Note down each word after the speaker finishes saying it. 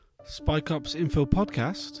Spy Cops Info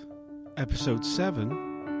Podcast, Episode 7,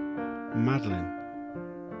 Madeleine.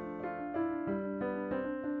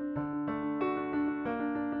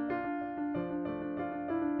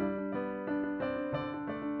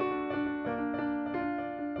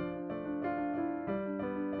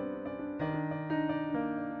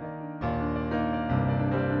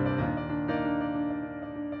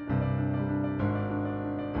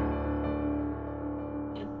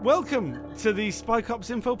 Welcome to the Spy Cops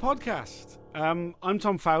Info Podcast. I'm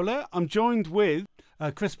Tom Fowler. I'm joined with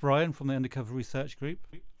Chris Bryan from the Undercover Research Group.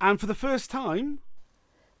 And for the first time,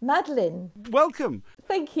 Madeleine. Welcome.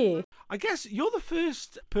 Thank you. I guess you're the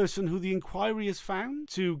first person who the inquiry has found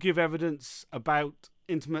to give evidence about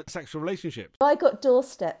intimate sexual relationships. I got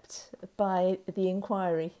doorstepped by the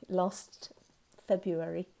inquiry last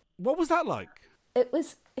February. What was that like? It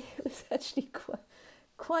was actually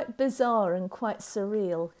quite bizarre and quite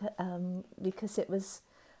surreal because it was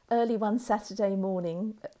early one Saturday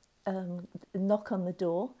morning, knock on the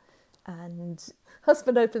door, and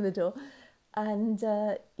husband opened the door, and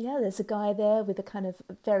there's a guy there with a kind of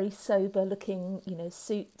very sober looking,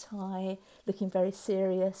 suit, tie, looking very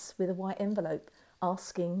serious with a white envelope,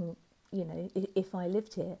 asking, if I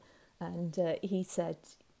lived here. And he said,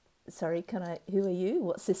 sorry, who are you?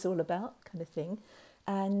 What's this all about? Kind of thing.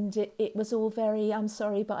 And it was all very, I'm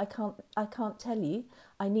sorry, but I can't tell you.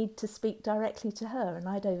 I need to speak directly to her. And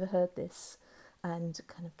I'd overheard this and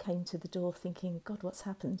kind of came to the door thinking, God, what's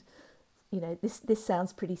happened? This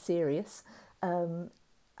sounds pretty serious. And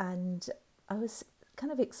I was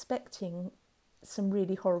kind of expecting some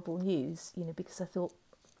really horrible news, because I thought,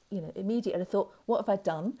 immediately I thought, what have I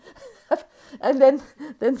done? And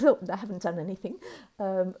then thought, I haven't done anything.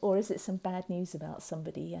 Or is it some bad news about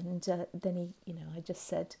somebody? And then I just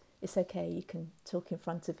said, it's okay, you can talk in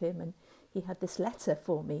front of him. And he had this letter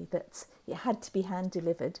for me that it had to be hand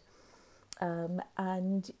delivered.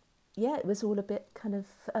 It was all a bit kind of,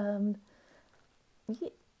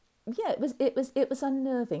 it was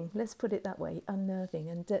unnerving. Let's put it that way, unnerving.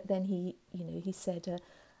 And then he said,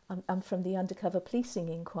 I'm from the Undercover Policing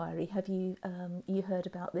Inquiry. Have you heard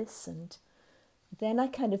about this? And then I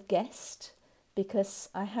kind of guessed, because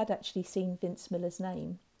I had actually seen Vince Miller's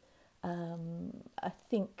name. I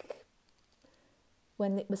think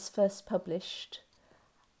when it was first published,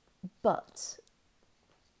 but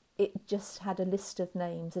it just had a list of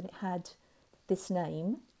names and it had this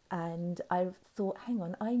name. And I thought, hang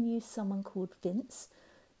on, I knew someone called Vince.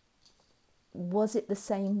 Was it the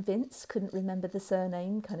same Vince? Couldn't remember the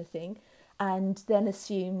surname, kind of thing. And then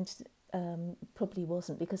assumed probably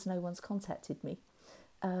wasn't, because no one's contacted me.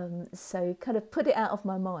 So kind of put it out of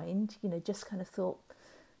my mind, just kind of thought,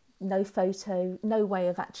 no photo, no way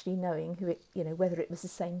of actually knowing who it, whether it was the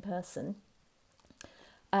same person.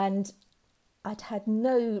 And I'd had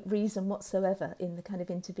no reason whatsoever in the kind of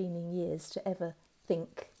intervening years to ever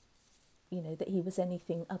think, that he was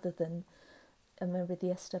anything other than a member of the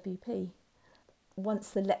SWP.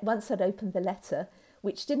 Once I'd opened the letter,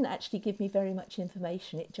 which didn't actually give me very much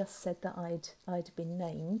information, it just said that I'd been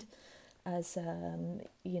named as a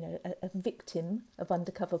victim of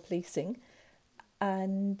undercover policing,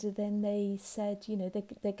 and then they said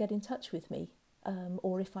they'd get in touch with me,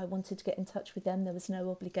 or if I wanted to get in touch with them, there was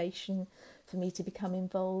no obligation for me to become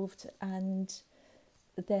involved. And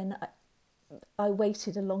then I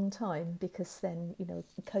waited a long time, because then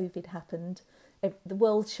COVID happened. The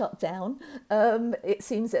world shut down. It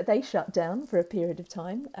seems that they shut down for a period of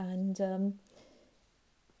time, and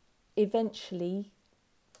eventually,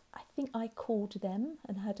 I think I called them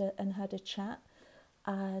and had a chat,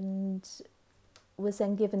 and was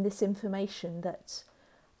then given this information that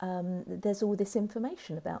there's all this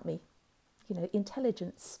information about me,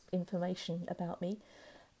 intelligence information about me,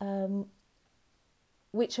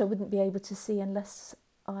 which I wouldn't be able to see unless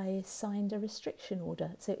I signed a restriction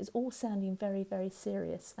order. So it was all sounding very, very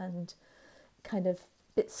serious and kind of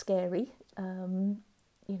a bit scary,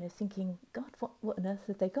 thinking, God, what on earth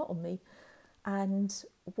have they got on me? And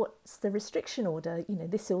what's the restriction order?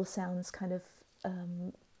 This all sounds kind of,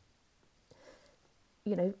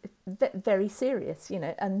 very serious,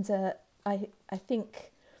 and I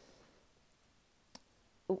think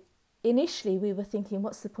initially we were thinking,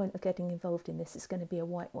 what's the point of getting involved in this? It's going to be a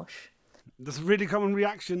whitewash. That's a really common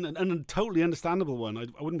reaction and a totally understandable one. I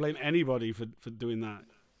wouldn't blame anybody for doing that.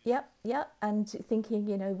 Yep, and thinking,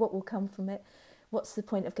 what will come from it? What's the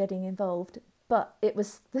point of getting involved? But it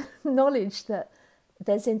was the knowledge that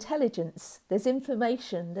there's intelligence, there's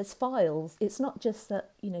information, there's files. It's not just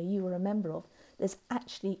that, you were a member of. There's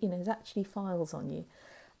actually files on you.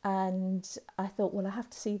 And I thought, well, I have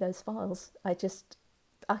to see those files.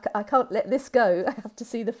 I can't let this go. I have to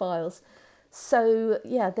see the files. So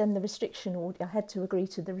yeah, then the restriction order, I had to agree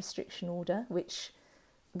to the restriction order, which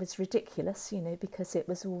was ridiculous, because it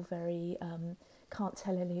was all very, can't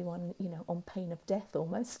tell anyone, on pain of death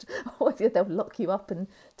almost, or they'll lock you up and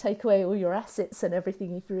take away all your assets and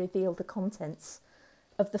everything if you reveal the contents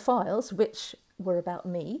of the files, which were about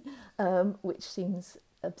me, which seems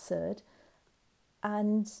absurd.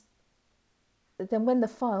 And then when the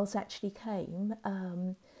files actually came,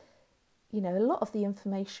 a lot of the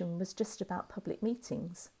information was just about public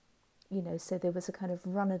meetings, so there was a kind of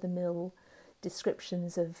run-of-the-mill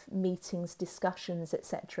descriptions of meetings, discussions,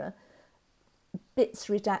 etc. Bits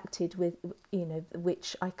redacted with,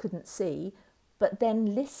 which I couldn't see, but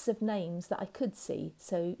then lists of names that I could see.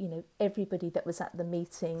 So, everybody that was at the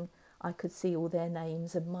meeting, I could see all their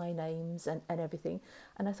names and my names and everything.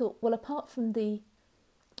 And I thought, well, apart from the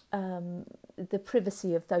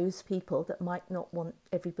privacy of those people that might not want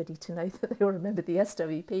everybody to know that they were a member of the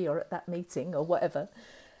SWP or at that meeting or whatever,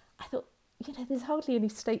 I thought, there's hardly any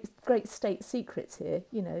great state secrets here.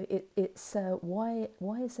 It's why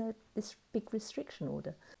is there this big restriction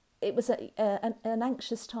order? It was an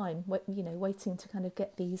anxious time, waiting to kind of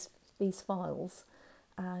get these files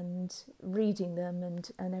and reading them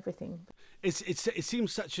and everything. It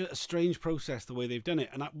seems such a strange process the way they've done it,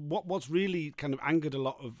 and what's really kind of angered a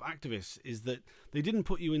lot of activists is that they didn't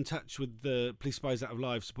put you in touch with the Police Spies Out of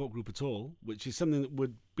Lives support group at all, which is something that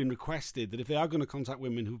would been requested, that if they are going to contact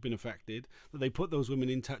women who've been affected, that they put those women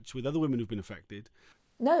in touch with other women who've been affected.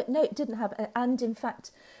 No, it didn't happen. And in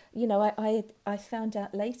fact, I found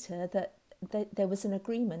out later that there was an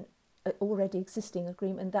agreement, already existing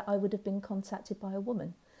agreement, that I would have been contacted by a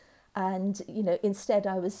woman, and instead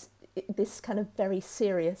I was this kind of very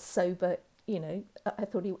serious, sober, I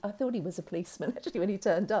thought he was a policeman actually when he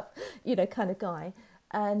turned up, kind of guy,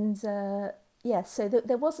 and so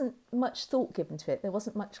there wasn't much thought given to it. There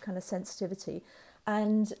wasn't much kind of sensitivity,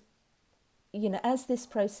 and as this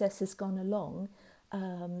process has gone along,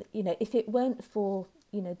 if it weren't for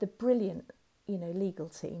the brilliant legal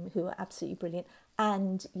team who are absolutely brilliant,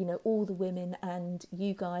 and all the women and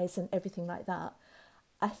you guys and everything like that,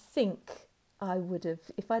 I think I would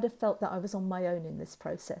have, if I'd have felt that I was on my own in this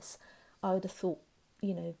process, I would have thought,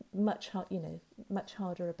 much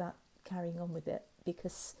harder about carrying on with it,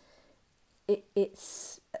 because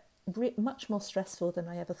it's much more stressful than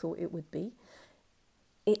I ever thought it would be.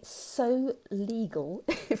 It's so legal,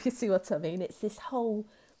 if you see what I mean. It's this whole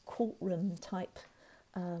courtroom type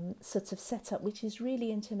sort of setup, which is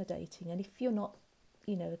really intimidating. And if you're not,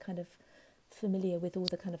 kind of familiar with all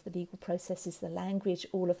the kind of the legal processes, the language,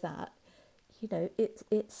 all of that,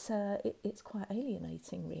 it's quite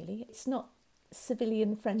alienating, really. It's not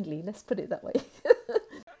civilian friendly, let's put it that way.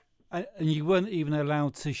 And you weren't even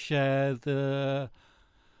allowed to share the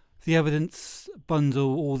evidence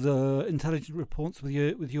bundle or the intelligence reports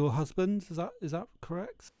with your husband. Is that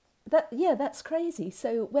correct? That's crazy.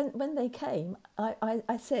 So when they came,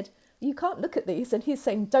 I said, you can't look at these, and he's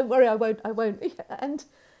saying, don't worry, I won't. And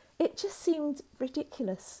it just seemed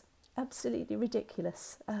ridiculous, absolutely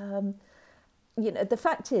ridiculous. The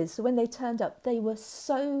fact is, when they turned up, they were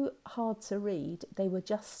so hard to read. They were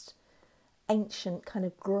just ancient, kind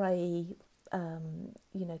of grey,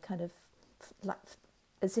 kind of like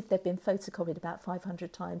as if they'd been photocopied about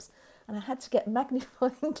 500 times. And I had to get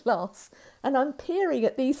magnifying glass, and I'm peering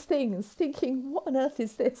at these things, thinking, what on earth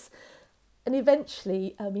is this? And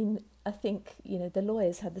eventually, I think, the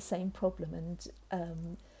lawyers had the same problem,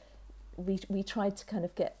 and we tried to kind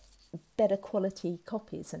of get better quality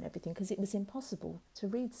copies and everything, because it was impossible to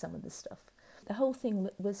read some of the stuff. The whole thing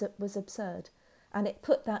was absurd, and it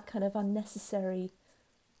put that kind of unnecessary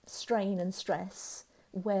strain and stress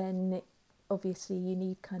when obviously you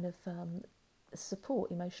need kind of support,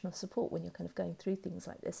 emotional support, when you're kind of going through things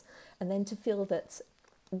like this. And then to feel that,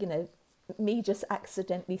 me just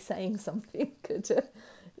accidentally saying something could,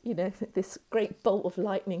 this great bolt of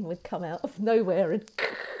lightning would come out of nowhere and,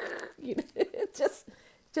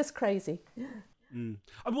 just crazy. Mm.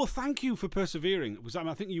 Well, thank you for persevering.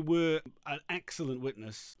 I think you were an excellent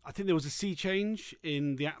witness. I think there was a sea change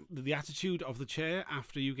in the attitude of the chair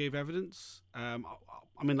after you gave evidence.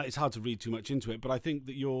 It's hard to read too much into it, but I think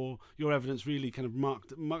that your evidence really kind of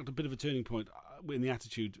marked a bit of a turning point in the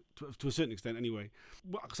attitude, to a certain extent anyway.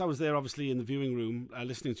 Because I was there, obviously, in the viewing room,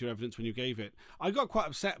 listening to your evidence when you gave it. I got quite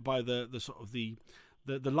upset by the sort of the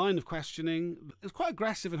line of questioning. It was quite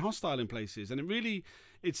aggressive and hostile in places, and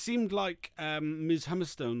it seemed like Ms.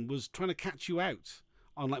 Hummerstone was trying to catch you out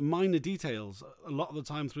on like minor details a lot of the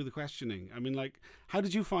time through the questioning. How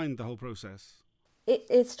did you find the whole process?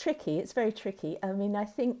 It's tricky. It's very tricky. I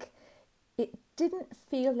think it didn't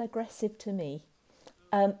feel aggressive to me,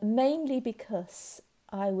 mainly because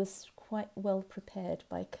I was quite well prepared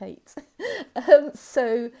by Kate.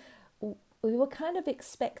 So we were kind of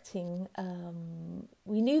expecting,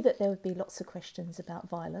 we knew that there would be lots of questions about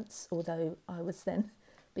violence, although I was then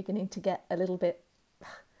beginning to get a little bit,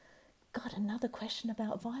 God, another question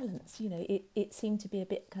about violence. You know, it seemed to be a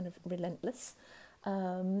bit kind of relentless.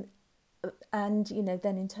 And, you know,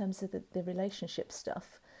 then in terms of the relationship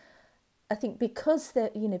stuff, I think because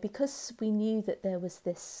because we knew that there was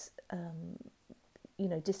this, you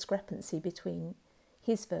know, discrepancy between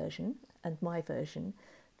his version and my version,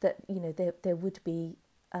 that, you know, there would be,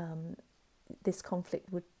 this conflict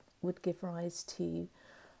would give rise to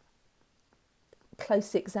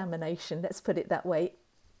close examination, let's put it that way.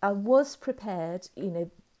 I was prepared, you know,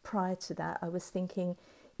 prior to that. I was thinking,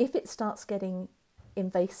 if it starts getting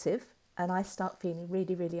invasive and I start feeling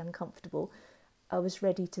really, really uncomfortable, I was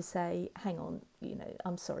ready to say, hang on, you know,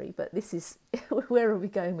 I'm sorry, but this is, where are we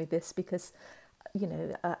going with this? Because, you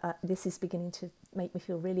know, this is beginning to make me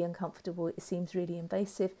feel really uncomfortable. It seems really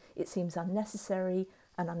invasive. It seems unnecessary,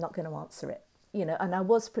 and I'm not going to answer it, you know, and I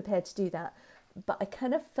was prepared to do that. But I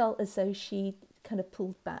kind of felt as though she kind of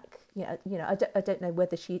pulled back. You know, I don't know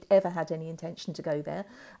whether she'd ever had any intention to go there,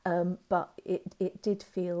 but it did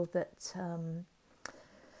feel that,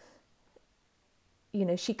 you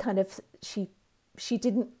know, she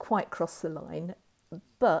didn't quite cross the line,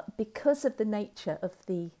 but because of the nature of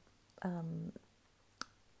the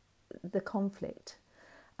conflict,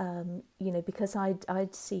 you know, because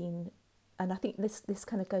I'd seen, and I think this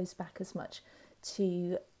kind of goes back as much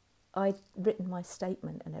to, I'd written my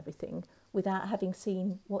statement and everything without having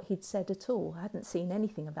seen what he'd said at all. I hadn't seen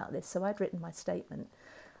anything about this, so I'd written my statement.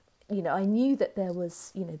 You know, I knew that there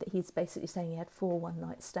was, you know, that he's basically saying he had 4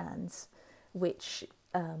 one-night stands, which,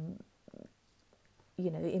 you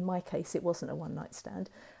know, in my case, it wasn't a one-night stand.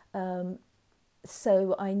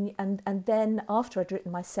 So and then after I'd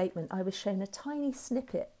written my statement, I was shown a tiny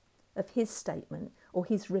snippet of his statement, or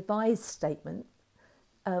his revised statement,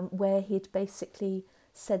 where he'd basically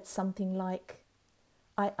said something like,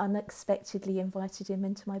 I unexpectedly invited him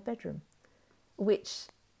into my bedroom, which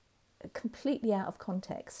completely out of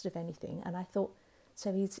context of anything. And I thought,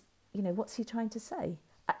 so he's, you know, what's he trying to say?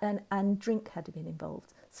 And drink had been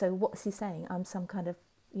involved. So what's he saying? I'm some kind of,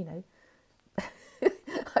 you know,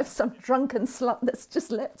 I'm some drunken slut that's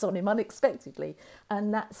just leapt on him unexpectedly.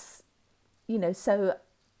 And that's, you know, so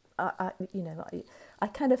I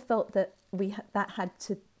kind of felt that that had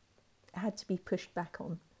to be pushed back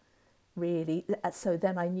on, really. So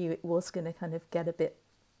then I knew it was going to kind of get a bit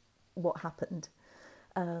what happened.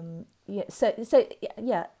 So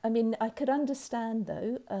yeah, I mean, I could understand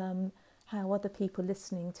though how other people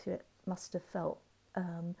listening to it must have felt.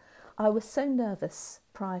 I was so nervous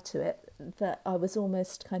prior to it that I was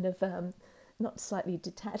almost kind of not slightly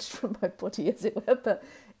detached from my body, as it were, but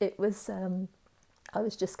it was, I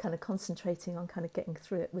was just kind of concentrating on kind of getting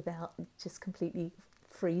through it without just completely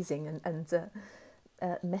freezing and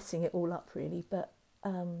messing it all up, really. But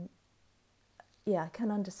yeah, I can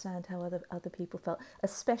understand how other people felt,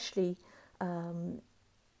 especially, you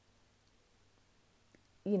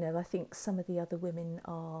know, I think some of the other women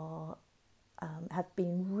are have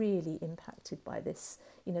been really impacted by this,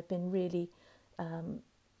 you know, been really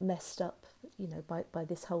messed up, you know, by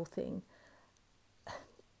this whole thing.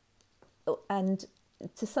 And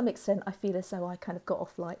to some extent, I feel as though I kind of got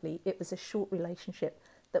off lightly. It was a short relationship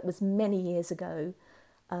that was many years ago.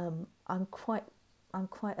 I'm quite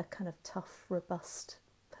a kind of tough, robust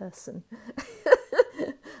person.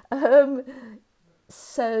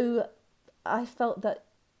 So I felt that,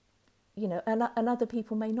 you know, and other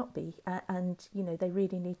people may not be, and you know, they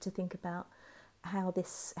really need to think about how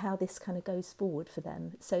this kind of goes forward for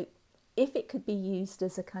them. So if it could be used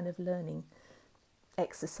as a kind of learning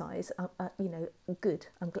exercise, you know, good.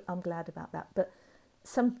 I'm glad about that. But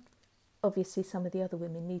obviously some of the other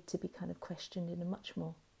women need to be kind of questioned in a much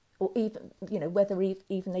more, or even, you know, whether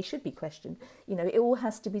even they should be questioned. You know, it all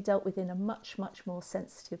has to be dealt with in a much more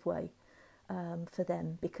sensitive way for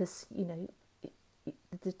them, because, you know,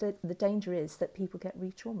 the danger is that people get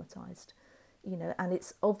re-traumatised, you know, and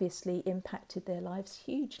it's obviously impacted their lives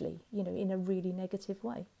hugely, you know, in a really negative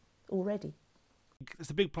way already.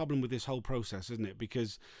 It's a big problem with this whole process, isn't it?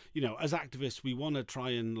 Because, you know, as activists, we want to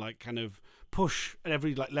try and like kind of push at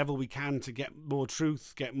every like level we can to get more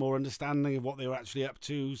truth, get more understanding of what they were actually up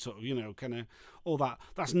to, sort of, you know, kind of all that.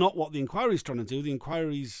 That's not what the inquiry's trying to do. The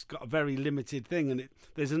inquiry's got a very limited thing, and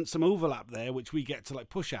there's some overlap there which we get to like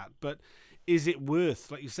push at. But is it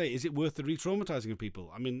worth, like you say, is it worth the re-traumatising of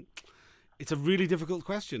people? I mean, it's a really difficult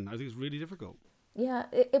question. I think it's really difficult. Yeah,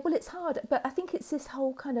 well, it's hard, but I think it's this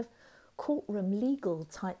whole kind of courtroom legal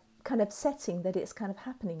type kind of setting that it's kind of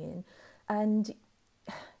happening in. And,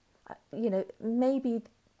 maybe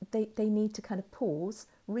they need to kind of pause,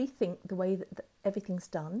 rethink the way that everything's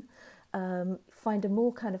done, find a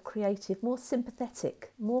more kind of creative, more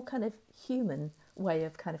sympathetic, more kind of human way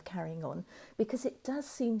of kind of carrying on, because it does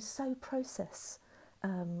seem so process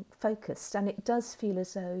focused, and it does feel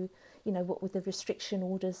as though, what with the restriction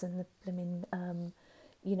orders and the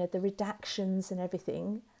redactions and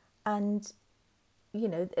everything, and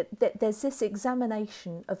there's this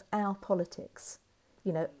examination of our politics,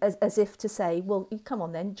 as if to say, well, come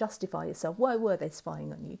on then, justify yourself. Why were they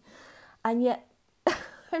spying on you? And yet,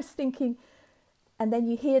 I was thinking, and then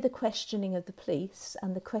you hear the questioning of the police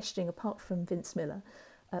and the questioning, apart from Vince Miller,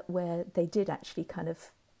 where they did actually kind of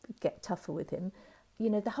get tougher with him.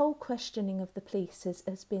 The whole questioning of the police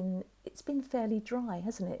has been fairly dry,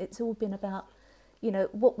 hasn't it? It's all been about,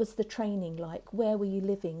 what was the training like? Where were you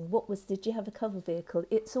living? Did you have a cover vehicle?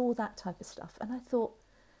 It's all that type of stuff. And I thought,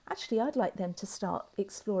 actually, I'd like them to start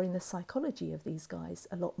exploring the psychology of these guys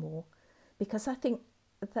a lot more, because I think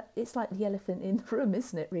that it's like the elephant in the room,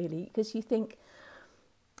 isn't it, really? Because you think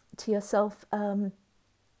to yourself, let's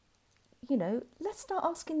start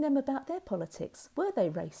asking them about their politics. Were they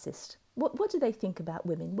racist? What do they think about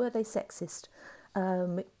women? Were they sexist?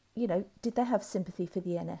 Did they have sympathy for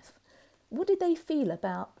the NF? What did they feel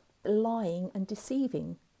about lying and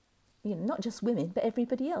deceiving? Not just women, but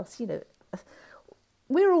everybody else.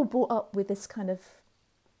 We're all brought up with this kind of,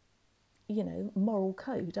 moral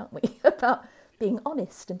code, aren't we? About being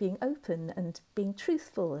honest and being open and being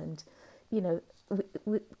truthful, and,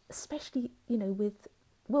 especially,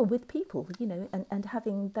 with people, and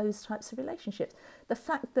having those types of relationships. The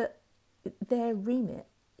fact that their remit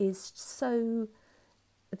is so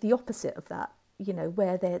the opposite of that,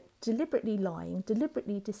 where they're deliberately lying,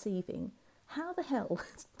 deliberately deceiving. How the hell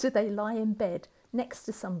do they lie in bed next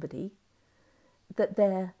to somebody that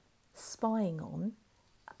they're spying on?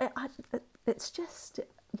 It's just,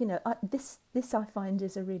 this I find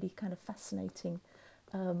is a really kind of fascinating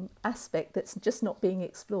aspect that's just not being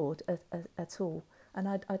explored at all. And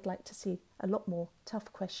I'd like to see a lot more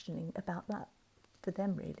tough questioning about that for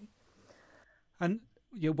them, really. And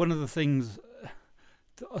one of the things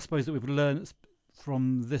that I suppose that we've learned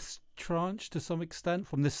from this tranche to some extent,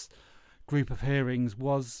 from this group of hearings,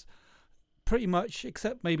 was pretty much,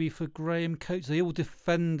 except maybe for Graham Coates, they all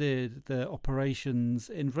defended their operations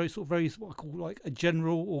in very what I call like a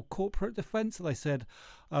general or corporate defence. They said,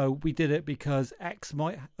 we did it because X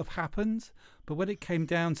might have happened. But when it came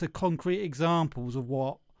down to concrete examples of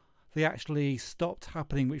what they actually stopped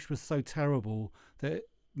happening, which was so terrible that it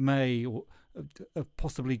may or have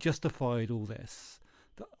possibly justified all this,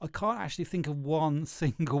 I can't actually think of one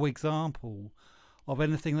single example of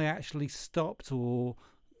anything they actually stopped. Or,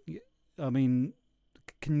 I mean,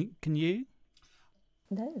 can you?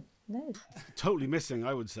 No. Totally missing,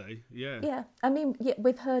 I would say. Yeah. Yeah, I mean,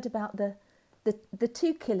 we've heard about the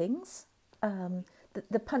two killings,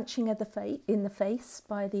 the punching of in the face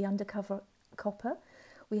by the undercover copper.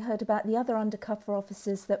 We heard about the other undercover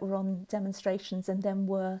officers that were on demonstrations and then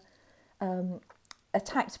were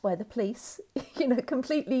attacked by the police,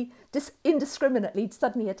 completely indiscriminately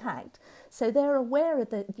suddenly attacked. So they're aware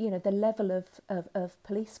of the level of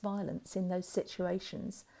police violence in those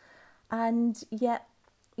situations. And yet,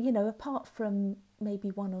 apart from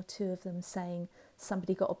maybe one or two of them saying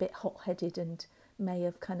somebody got a bit hot-headed and may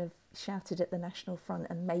have kind of shouted at the National Front,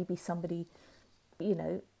 and maybe somebody,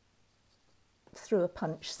 threw a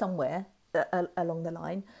punch somewhere along the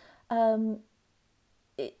line,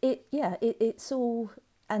 it's all,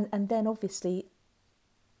 and then obviously,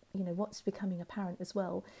 what's becoming apparent as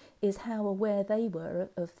well is how aware they were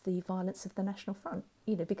of the violence of the National Front,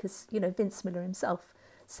 because, Vince Miller himself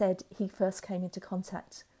said he first came into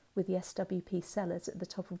contact with the SWP sellers at the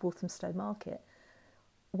top of Walthamstow Market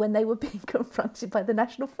when they were being confronted by the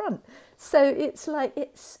National Front. So it's like,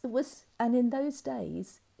 and in those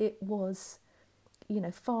days, it was,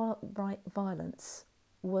 far-right violence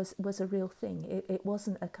was a real thing. It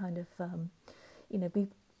wasn't a kind of,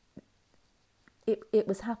 it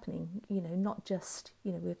was happening, not just,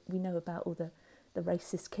 we know about all the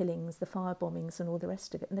racist killings, the fire bombings and all the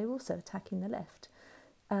rest of it, and they were also attacking the left.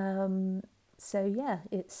 So yeah,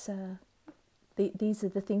 it's these are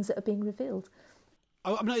the things that are being revealed.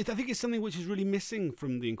 I mean, I think it's something which is really missing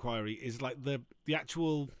from the inquiry is like the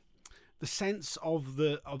actual the sense of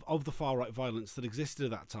the far right violence that existed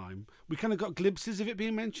at that time. We kind of got glimpses of it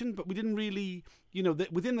being mentioned, but we didn't really,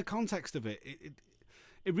 within the context of it,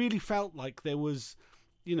 it really felt like there was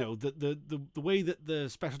the way that the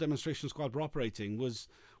Special Demonstration Squad were operating was,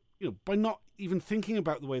 by not even thinking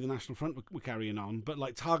about the way the National Front were carrying on, but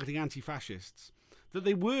like targeting anti-fascists, that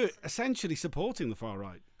they were essentially supporting the far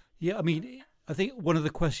right. Yeah, I mean, I think one of the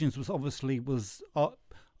questions was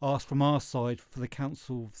asked from our side for the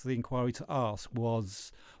council for the inquiry to ask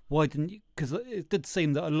was, why didn't you? Because it did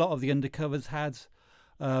seem that a lot of the undercovers had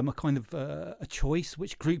a kind of a choice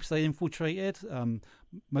which groups they infiltrated,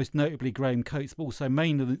 most notably Graham Coates, but also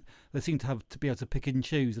mainly they seemed to have to be able to pick and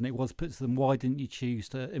choose, and it was put to them, why didn't you choose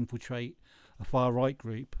to infiltrate a far-right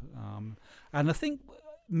group? And I think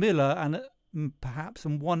Miller and perhaps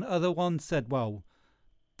and one other one said, well,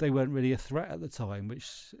 they weren't really a threat at the time,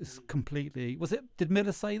 which is completely... Did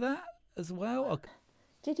Miller say that as well?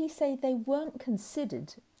 Did he say they weren't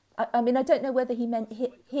considered? I mean, I don't know whether he meant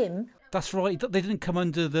him. That's right. They didn't come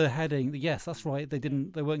under the heading. Yes, that's right. They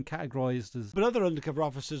weren't categorised as... But other undercover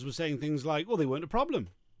officers were saying things like, well, they weren't a problem.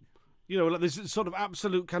 Like this sort of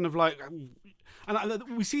absolute kind of like... And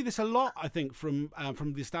we see this a lot, I think, from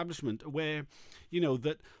the establishment, where,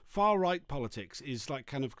 that far-right politics is like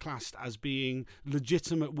kind of classed as being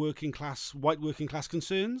legitimate white working class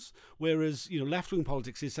concerns, whereas, left-wing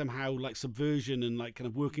politics is somehow like subversion and like kind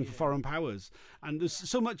of working for foreign powers. And there's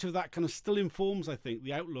so much of that kind of still informs, I think,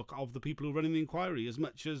 the outlook of the people who are running the inquiry as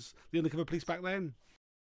much as the undercover police back then.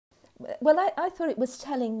 Well, I thought it was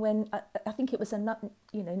telling when I think it was not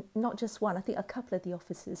just one. I think a couple of the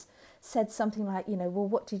officers said something like, well,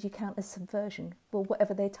 what did you count as subversion? Well,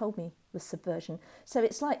 whatever they told me was subversion. So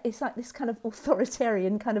it's like this kind of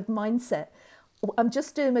authoritarian kind of mindset. I'm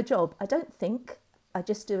just doing my job. I don't think. I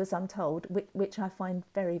just do as I'm told, which I find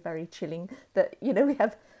very, very chilling. That we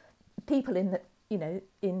have people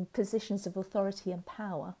in positions of authority and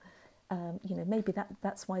power. Maybe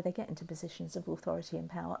that's why they get into positions of authority and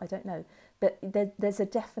power. I don't know, but there's a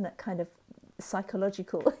definite kind of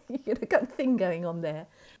psychological, kind of thing going on there.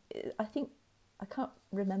 I can't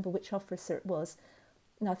remember which officer it was.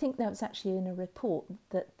 No, I think that was actually in a report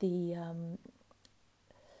that the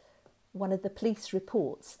one of the police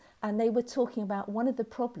reports, and they were talking about one of the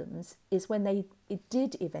problems is when it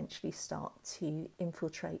did eventually start to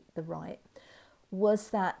infiltrate the right, was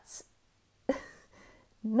that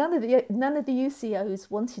none of the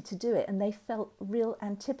UCOs wanted to do it, and they felt real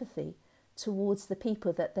antipathy towards the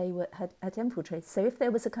people that they had infiltrated. So if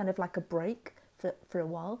there was a kind of like a break for a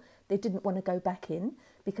while, they didn't want to go back in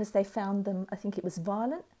because they found them, I think it was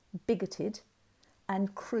violent, bigoted,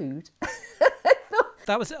 and crude.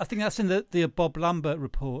 I think that's in the Bob Lambert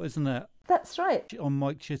report, isn't it? That's right. On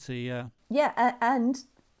Mike Chitty, yeah. Yeah, and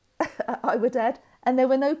I would add, and there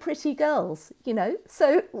were no pretty girls,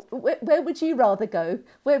 So where would you rather go?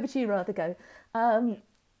 Where would you rather go?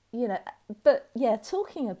 But yeah,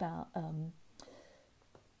 talking about,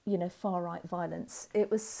 far-right violence,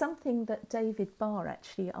 it was something that David Barr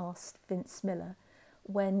actually asked Vince Miller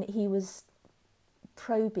when he was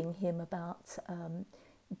probing him about,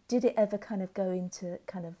 did it ever kind of go into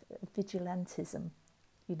kind of vigilantism,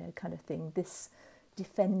 kind of thing, this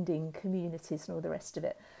defending communities and all the rest of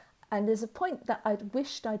it. And there's a point that I'd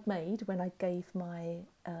wished I'd made when I gave my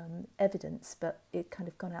evidence, but it kind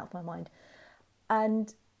of gone out of my mind.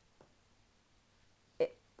 And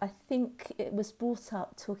I think it was brought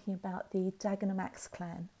up talking about the Dagenham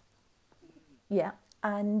clan. Yeah,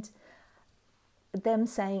 and them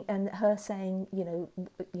saying, and her saying,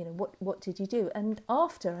 what did you do? And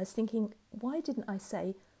after I was thinking, why didn't I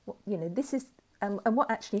say, this is, and what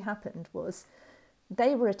actually happened was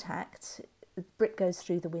they were attacked. The brick goes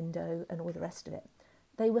through the window and all the rest of it.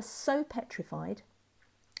 They were so petrified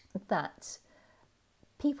that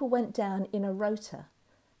people went down in a rota,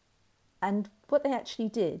 and what they actually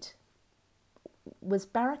did was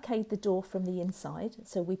barricade the door from the inside.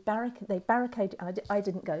 So they barricaded, I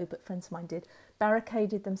didn't go, but friends of mine did,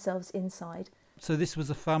 barricaded themselves inside. So this was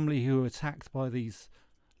a family who were attacked by these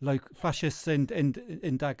local fascists in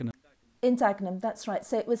Dagenham. In Dagenham, that's right.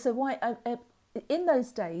 So it was a white... in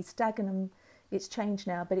those days, Dagenham, it's changed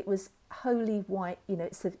now, but it was wholly white.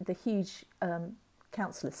 It's the huge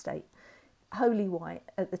council estate, wholly white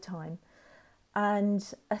at the time.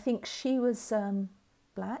 And I think she was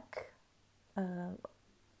black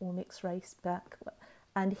or mixed race, black,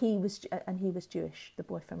 and he was Jewish. The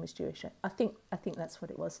boyfriend was Jewish. I think that's what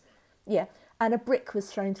it was. Yeah, and a brick was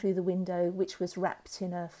thrown through the window, which was wrapped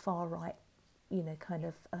in a far right, kind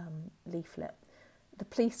of leaflet. The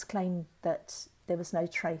police claimed that there was no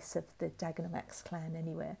trace of the Dagenham clan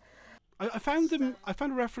anywhere. I found a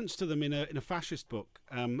reference to them in a fascist book.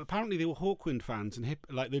 Apparently, they were Hawkwind fans and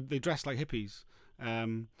they dressed like hippies.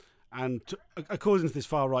 And according to this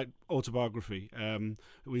far right autobiography,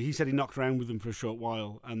 he said he knocked around with them for a short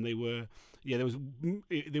while, and they were,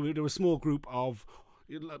 there were a small group of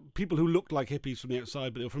people who looked like hippies from the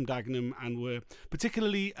outside, but they were from Dagenham and were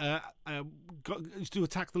particularly used to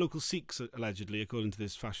attack the local Sikhs, allegedly, according to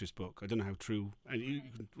this fascist book. I don't know how true, and you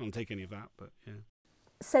can take any of that, but yeah.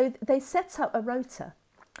 So they set up a rota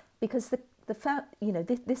because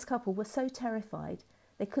this couple were so terrified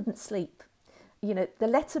they couldn't sleep. The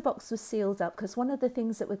letterbox was sealed up because one of the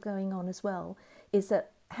things that were going on as well is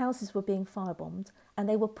that houses were being firebombed and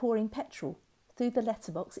they were pouring petrol through the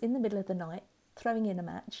letterbox in the middle of the night, throwing in a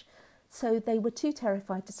match. So they were too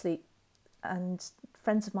terrified to sleep. And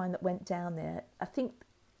friends of mine that went down there, I think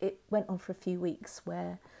it went on for a few weeks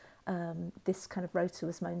where this kind of rota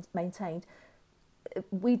was maintained.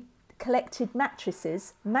 We collected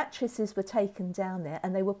mattresses. Mattresses were taken down there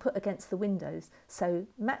and they were put against the windows. So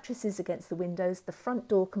mattresses against the windows, the front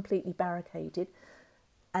door completely barricaded,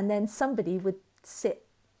 and then somebody would sit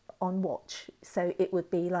on watch. So it would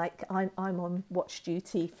be like, I'm on watch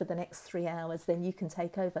duty for the next 3 hours, then you can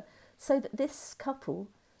take over. So that this couple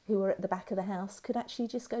who were at the back of the house could actually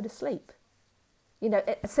just go to sleep.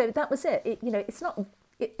 So that was it. It's not...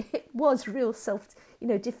 It was real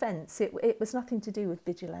defence. It was nothing to do with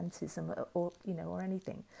vigilantism or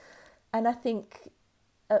anything. And I think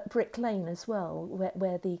at Brick Lane as well,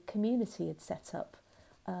 where the community had set up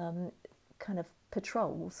kind of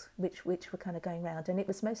patrols, which were kind of going around, and it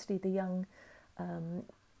was mostly the young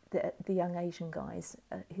Asian guys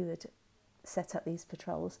who had set up these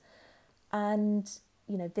patrols. And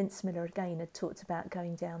Vince Miller again had talked about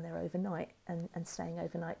going down there overnight and staying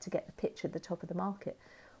overnight to get the pitch at the top of the market.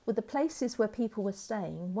 Well, the places where people were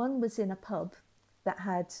staying, one was in a pub that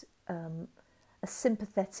had a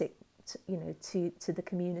sympathetic, to the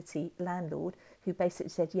community landlord who basically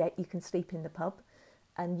said, yeah, you can sleep in the pub,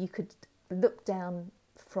 and you could look down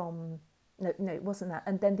from, no, it wasn't that.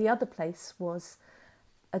 And then the other place was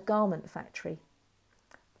a garment factory.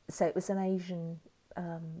 So it was an Asian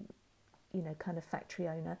kind of factory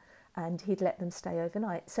owner, and he'd let them stay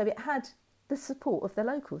overnight. So it had the support of the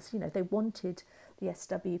locals. They wanted the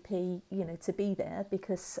SWP, to be there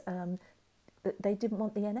because they didn't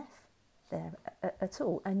want the NF there at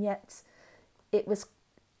all. And yet it was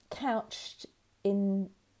couched in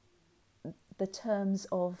the terms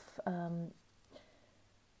of,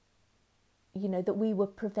 that we were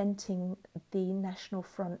preventing the National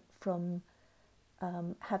Front from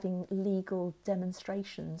having legal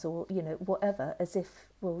demonstrations or, whatever, as if,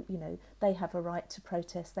 well, they have a right to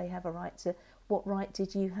protest, they have a right to... What right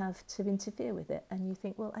did you have to interfere with it? And you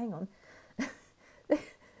think, well, hang on.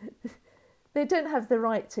 They don't have the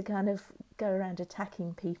right to kind of go around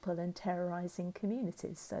attacking people and terrorising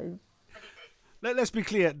communities, so... Let's be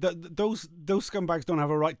clear, those scumbags don't have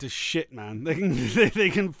a right to shit, man. They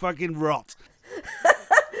can fucking rot.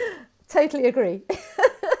 Totally agree.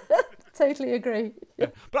 Totally agree. Yeah.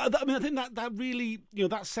 But I think that really,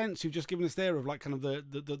 that sense you've just given us there of like kind of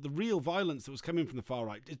the real violence that was coming from the far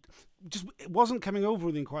right, it wasn't coming over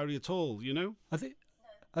with the inquiry at all,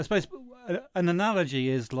 I suppose an analogy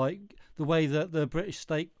is like the way that the British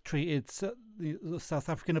state treated the South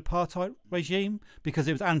African apartheid regime, because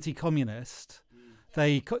it was anti-communist.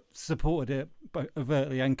 They supported it both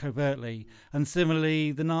overtly and covertly. And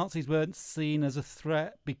similarly, the Nazis weren't seen as a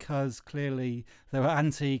threat because clearly they were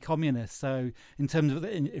anti-communist. So in terms of,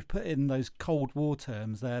 if you put in those Cold War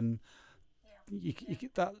terms, then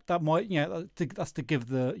that might, that's to give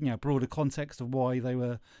the broader context of why they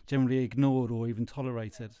were generally ignored or even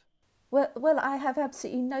tolerated. Well, I have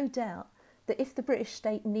absolutely no doubt that if the British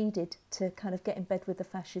state needed to kind of get in bed with the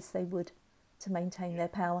fascists, they would, to maintain their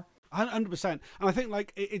power. 100%. And I think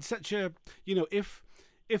like it's such a, if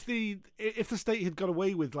the state had got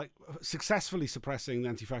away with like successfully suppressing the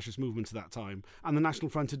anti-fascist movement at that time, and the National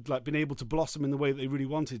Front had like been able to blossom in the way that they really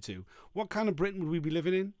wanted to, what kind of Britain would we be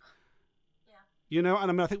living in? And I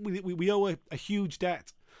mean, I think we owe a huge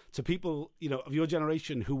debt to people, of your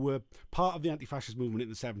generation who were part of the anti-fascist movement in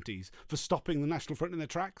the 70s for stopping the National Front in their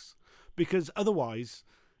tracks, because otherwise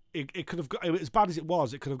it could have got, as bad as it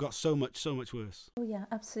was, it could have got so much worse. Oh yeah,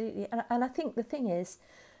 absolutely. And I think the thing is,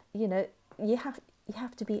 you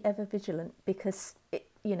have to be ever vigilant, because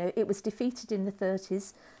it was defeated in the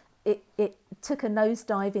 30s. It took a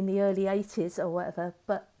nosedive in the early 80s or whatever,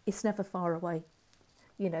 but it's never far away.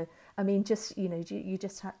 I mean, you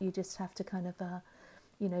just have to kind of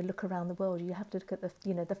look around the world. You have to look at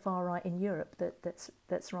the far right in Europe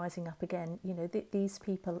that's rising up again. These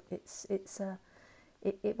people,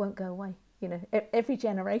 it won't go away. Every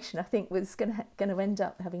generation, I think, was going to end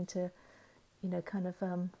up having to kind of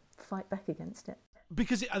fight back against it.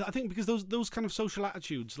 Because I think because those kind of social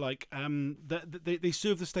attitudes, like they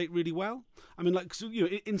serve the state really well. I mean, like, so, you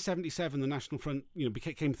know, in '77 the National Front, you know,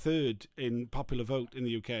 came third in popular vote in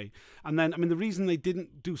the UK, and then I mean the reason they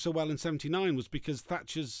didn't do so well in '79 was because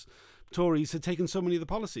Thatcher's Tories had taken so many of the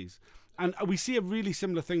policies. And we see a really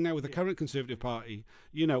similar thing now with the current Conservative Party,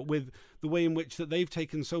 you know, with the way in which that they've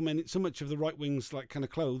taken so much of the right wing's like kind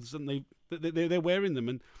of clothes, and they're wearing them.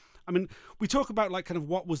 And I mean, we talk about like kind of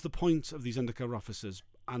what was the point of these undercover officers,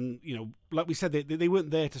 and you know, like we said, they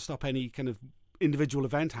weren't there to stop any kind of individual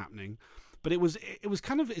event happening, but it was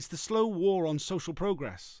kind of, it's the slow war on social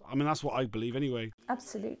progress. I mean, that's what I believe anyway.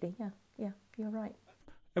 Absolutely, yeah, you're right.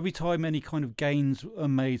 Every time any kind of gains are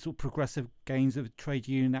made, sort of progressive gains of trade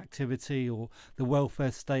union activity or the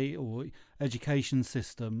welfare state or education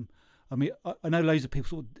system, I mean, I know loads of people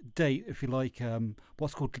sort of date, if you like,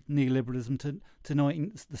 what's called neoliberalism to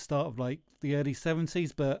the start of like the early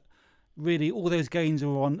 70s, but really all those gains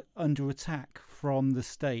are under attack from the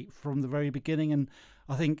state from the very beginning. And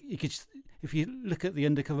I think you could, if you look at the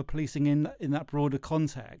undercover policing in that broader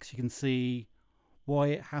context, you can see why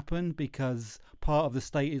it happened, because part of the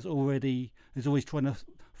state is always trying to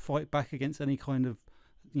fight back against any kind of,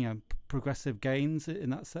 you know, progressive gains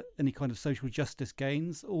in that any kind of social justice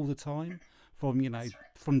gains all the time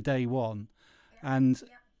from day one. And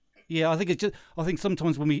I think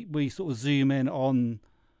sometimes when we sort of zoom in on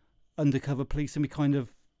undercover policing, we kind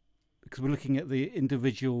of, because we're looking at the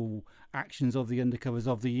individual actions of the undercovers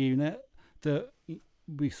of the unit, that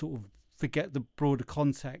we sort of forget the broader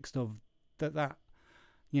context of that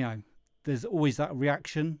you know, there's always that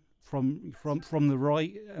reaction from the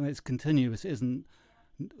right, and it's continuous. It isn't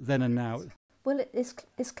then and now. Well,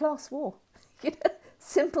 it's class war. You know,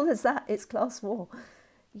 simple as that. It's class war.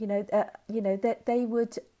 You know that they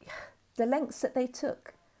would, the lengths that they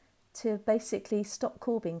took to basically stop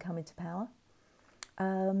Corbyn coming to power.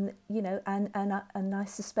 You know, and I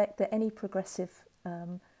suspect that any progressive,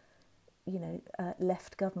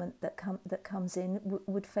 left government that comes in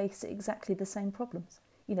would face exactly the same problems.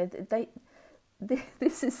 You know,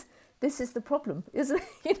 this is the problem, isn't it?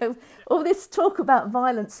 You know, all this talk about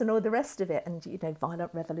violence and all the rest of it, and you know,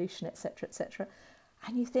 violent revolution, etc., etc.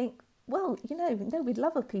 And you think, well, you know, no, we'd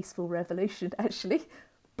love a peaceful revolution actually,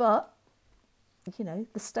 but you know,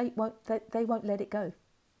 the state won't. They won't let it go.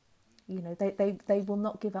 You know, they will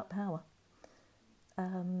not give up power.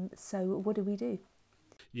 So what do we do?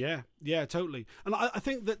 Yeah, totally. And I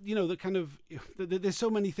think that, you know, the kind of there's so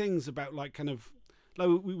many things about like kind of. Like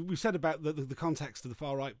we said about the context of the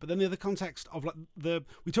far right, but then the other context of like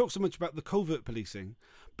we talk so much about the covert policing,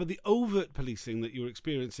 but the overt policing that you were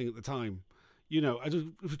experiencing at the time, you know,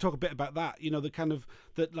 if we talk a bit about that, you know, the kind of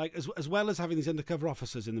that, like, as well as having these undercover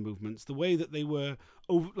officers in the movements, the way that they were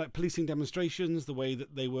like policing demonstrations, the way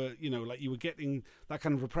that they were, you know, like you were getting that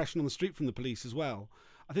kind of repression on the street from the police as well.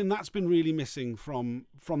 I think that's been really missing from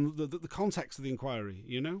the context of the inquiry,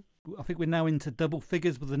 you know. I think we're now into double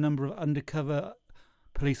figures with the number of undercover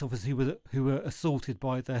police officers who were assaulted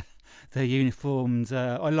by their uniformed,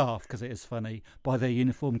 I laugh because it is funny, by their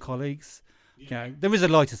uniformed colleagues. Yeah. You know, there is a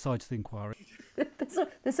lighter side to the inquiry.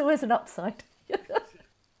 There's always an upside.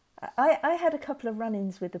 I had a couple of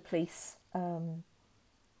run-ins with the police, you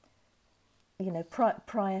know,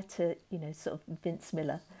 prior to, you know, sort of Vince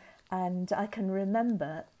Miller. And I can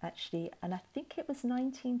remember actually, and I think it was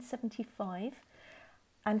 1975,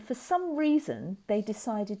 and for some reason, they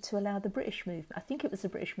decided to allow the British movement, I think it was the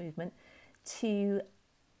British movement, to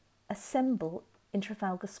assemble in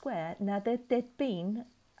Trafalgar Square. Now, there'd been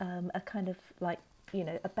a kind of like, you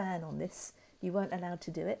know, a ban on this. You weren't allowed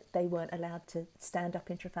to do it. They weren't allowed to stand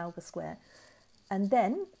up in Trafalgar Square. And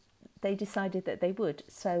then they decided that they would.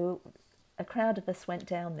 So a crowd of us went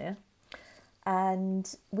down there,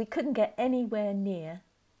 and we couldn't get anywhere near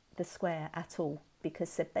the square at all,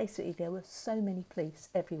 because basically there were so many police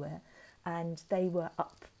everywhere, and they were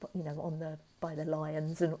up, you know, by the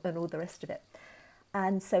lions and all the rest of it.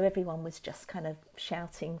 And so everyone was just kind of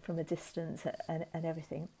shouting from a distance and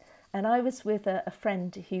everything. And I was with a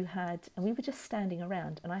friend who had, and we were just standing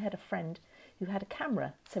around, and I had a friend who had a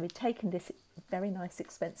camera. So we'd taken this very nice,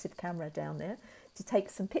 expensive camera down there to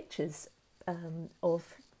take some pictures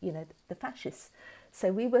of, you know, the fascists.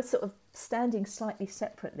 So we were sort of standing slightly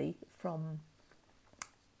separately from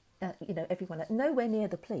you know, everyone, nowhere near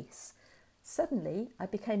the police. Suddenly, I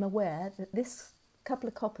became aware that this couple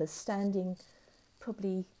of coppers standing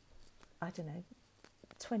probably, I don't know,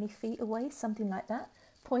 20 feet away, something like that,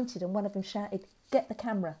 pointed, and one of them shouted, "Get the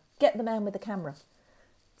camera, get the man with the camera."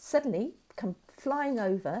 Suddenly, come flying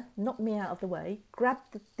over, knocked me out of the way,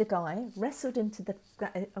 grabbed the guy, wrestled him to the,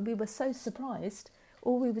 and we were so surprised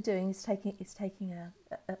All we were doing is taking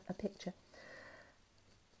a picture.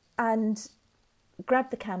 And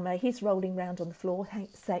grabbed the camera. He's rolling around on the floor,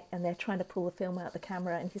 and they're trying to pull the film out of the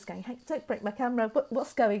camera, and he's going, "Hey, don't break my camera.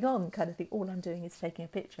 What's going on?" kind of thing. All I'm doing is taking a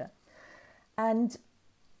picture. And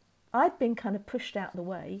I'd been kind of pushed out of the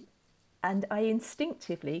way, and I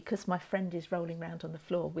instinctively, because my friend is rolling around on the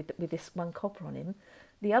floor with this one copper on him,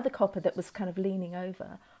 the other copper that was kind of leaning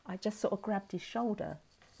over, I just sort of grabbed his shoulder,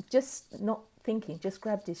 just not thinking, just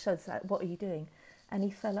grabbed his shoulder, like, "What are you doing?" And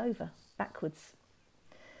he fell over backwards.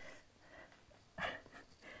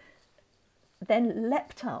 Then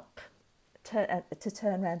leapt up to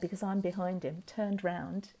turn around because I'm behind him, turned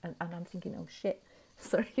round, and I'm thinking, "Oh shit,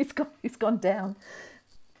 sorry, he's gone down,"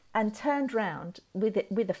 and turned round with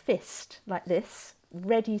a fist like this,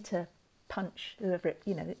 ready to punch whoever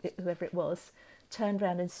it was. Turned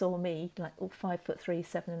round and saw me, like, 5'3",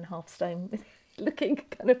 7.5 stone, looking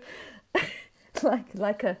kind of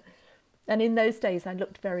like a. And in those days, I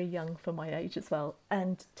looked very young for my age as well.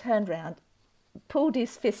 And turned round, pulled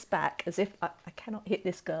his fist back as if I cannot hit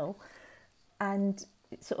this girl, and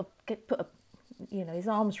sort of put his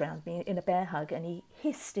arms round me in a bear hug, and he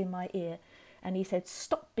hissed in my ear, and he said,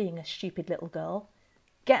 "Stop being a stupid little girl.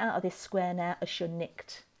 Get out of this square now, as you're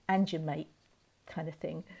nicked, and your mate," kind of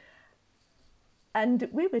thing. And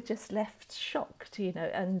we were just left shocked,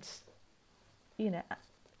 and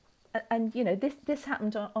this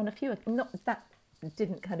happened on a few. Not that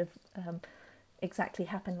didn't kind of exactly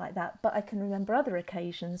happen like that, but I can remember other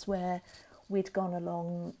occasions where we'd gone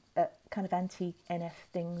along at kind of anti-NF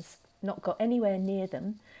things, not got anywhere near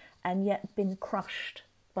them, and yet been crushed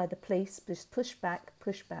by the police, just push back.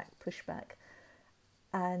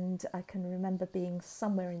 And I can remember being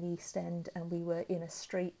somewhere in the East End, and we were in a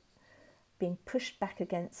street being pushed back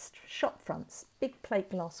against shop fronts, big plate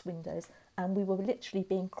glass windows, and we were literally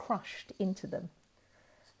being crushed into them.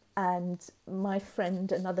 And my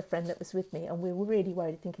friend, another friend that was with me, and we were really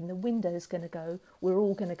worried, thinking the window's going to go, we're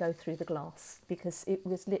all going to go through the glass, because it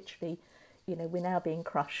was literally, we're now being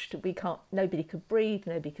crushed. Nobody could breathe,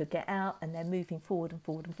 nobody could get out, and they're moving forward and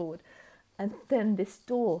forward and forward. And then this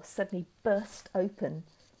door suddenly burst open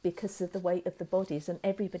because of the weight of the bodies, and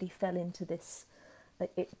everybody fell into this,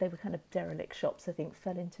 they were kind of derelict shops, I think,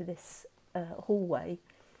 fell into this hallway.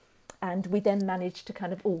 And we then managed to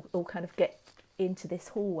kind of all kind of get into this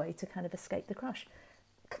hallway to kind of escape the crush,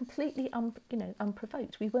 completely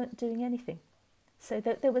unprovoked. We weren't doing anything. So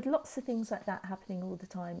there were lots of things like that happening all the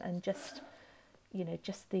time, and just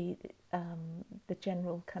the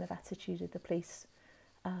general kind of attitude of the police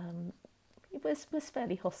it was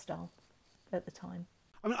fairly hostile at the time.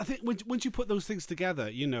 I mean, I think once you put those things together,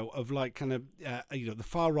 of like kind of the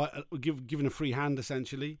far right given a free hand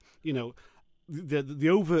essentially, the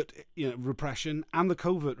overt repression and the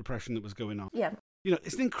covert repression that was going on. Yeah.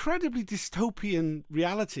 It's an incredibly dystopian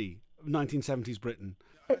reality of 1970s Britain.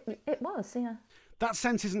 It was, yeah. That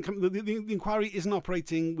sense isn't the inquiry isn't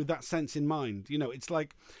operating with that sense in mind. It's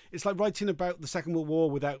like writing about the Second World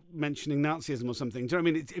War without mentioning Nazism or something. Do you know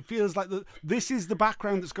what I mean? It feels like this is the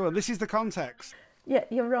background that's going on. This is the context. Yeah,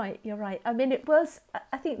 you're right. I mean, it was.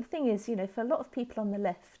 I think the thing is, for a lot of people on the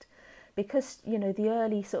left, because the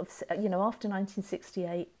early sort of after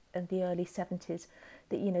 1968 and the early 70s,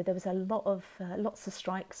 that there was a lot of lots of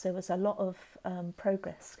strikes. There was a lot of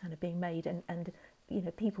progress kind of being made, and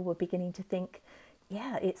people were beginning to think,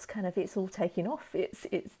 yeah, it's all taking off.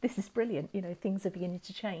 This is brilliant. Things are beginning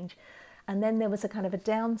to change, and then there was a kind of a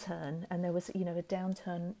downturn, and there was a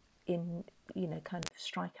downturn in kind of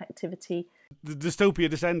strike activity. The dystopia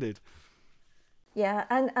descended. Yeah,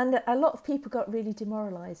 and a lot of people got really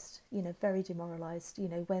demoralised, very demoralised,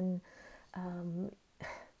 when, I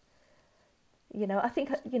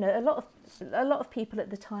think, a lot of people at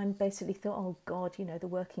the time basically thought, oh God, the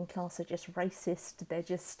working class are just racist. They're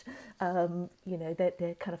just,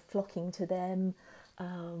 they're kind of flocking to them.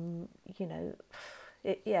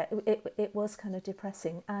 It was kind of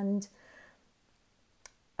depressing. And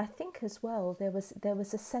I think as well, there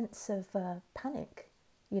was a sense of panic,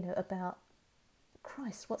 about,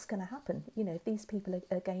 Christ, what's going to happen? If these people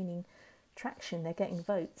are gaining traction, they're getting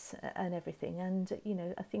votes and everything, and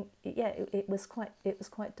I think it was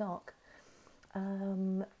quite dark.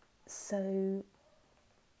 So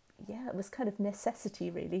yeah, it was kind of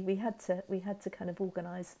necessity really. We had to kind of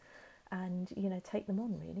organise and take them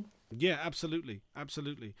on really. Yeah, absolutely,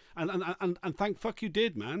 and thank fuck you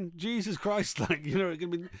did, man. Jesus Christ, it could have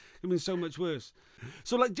been so much worse.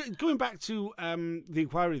 So, going back to the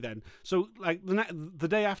inquiry, then. So, the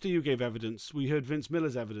day after you gave evidence, we heard Vince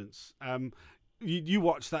Miller's evidence. You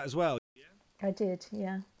watched that as well. I did,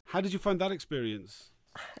 yeah. How did you find that experience?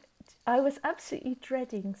 I was absolutely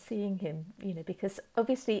dreading seeing him, because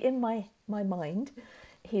obviously in my mind,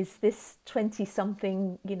 he's this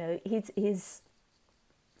 20-something, he's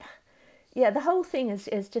yeah, the whole thing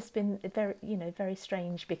has just been very, very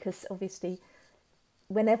strange, because obviously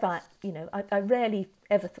whenever, I rarely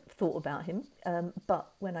ever thought about him,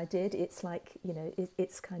 but when I did, it's like,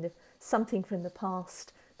 it's kind of something from the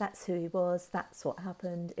past. That's who he was, that's what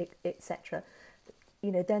happened, etc.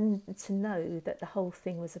 Then to know that the whole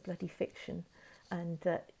thing was a bloody fiction, and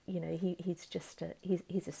that, he's just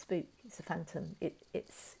he's a spook, he's a phantom.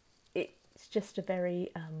 It's just a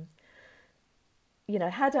very,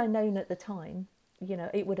 had I known at the time,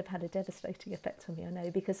 it would have had a devastating effect on me, I know,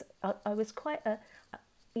 because I was quite I'm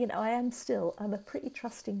a pretty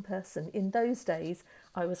trusting person. In those days,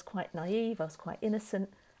 I was quite naive, I was quite innocent,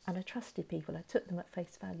 and I trusted people. I took them at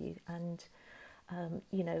face value, and, I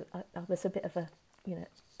was a bit of a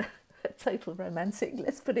a total romantic,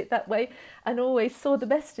 let's put it that way, and always saw the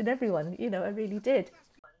best in everyone. I really did.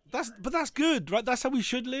 But that's good, right? That's how we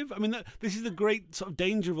should live. I mean, this is the great sort of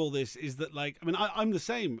danger of all this, is that, like, I mean, I'm the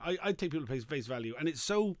same. I take people at face value, and it's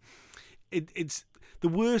so, it's the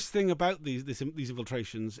worst thing about these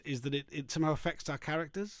infiltrations is that it somehow affects our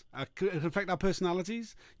characters, it affects our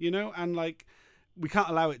personalities, and like, we can't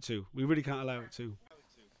allow it to. We really can't allow it to.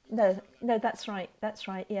 No, that's right.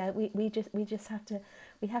 Yeah, we just have to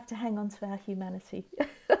hang on to our humanity.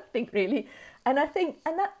 I think, really, and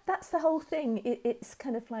that's the whole thing. It's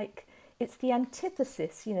kind of like, it's the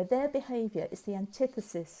antithesis. Their behaviour is the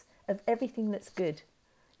antithesis of everything that's good.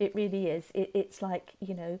 It really is. It's like,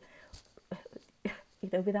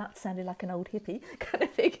 without sounding like an old hippie kind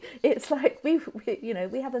of thing. It's like we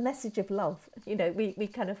have a message of love. We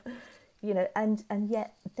kind of. And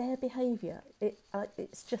yet their behaviour,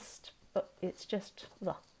 it's just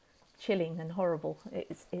chilling and horrible. I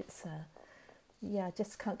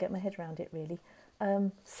just can't get my head around it, really.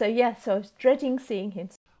 So I was dreading seeing him.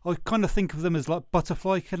 I kind of think of them as like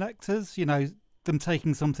butterfly connectors, them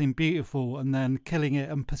taking something beautiful and then killing it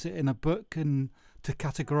and put it in a book and to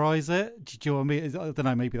categorise it. Do you know what I mean? I don't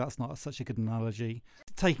know, maybe that's not such a good analogy.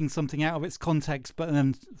 Taking something out of its context, but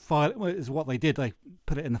then file is what they did. They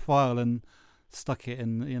put it in the file and stuck it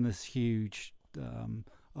in this huge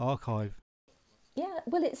archive. Yeah,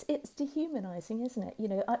 well, it's dehumanising, isn't it?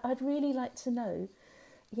 I'd really like to know,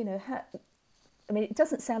 how. I mean, it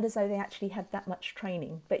doesn't sound as though they actually had that much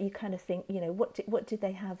training, but you kind of think, what did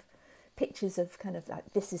they have? Pictures of kind of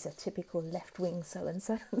like, this is a typical left-wing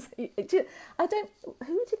so-and-so. Who did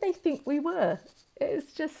they think we were?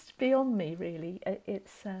 It's just beyond me, really.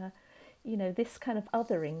 It's, this kind of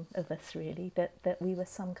othering of us, really, that we were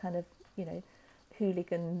some kind of,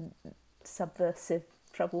 hooligan, subversive,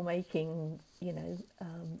 troublemaking,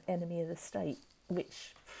 enemy of the state,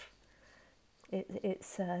 which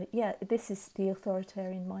this is the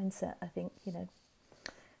authoritarian mindset, I think,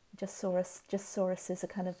 just saw us as a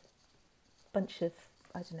kind of bunch of,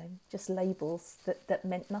 I don't know, just labels that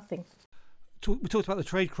meant nothing. We talked about the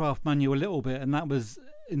tradecraft manual a little bit, and that was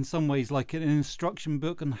in some ways like an instruction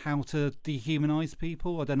book on how to dehumanise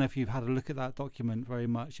people. I don't know if you've had a look at that document very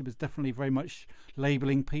much. It was definitely very much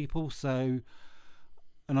labelling people. So,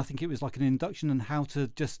 and I think it was like an induction on how to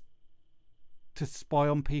spy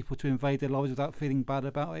on people, to invade their lives without feeling bad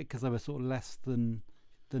about it, because they were sort of less than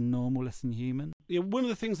normal, less than human. Yeah, one of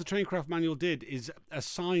the things the Tradecraft Manual did is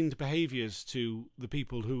assigned behaviours to the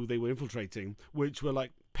people who they were infiltrating, which were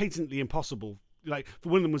like patently impossible. Like, for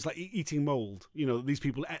one of them was like eating mold. These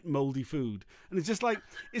people ate mouldy food, and it's just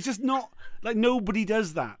not like, nobody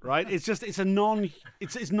does that, right? It's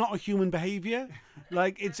not a human behaviour.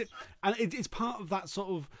 Like, it's part of that sort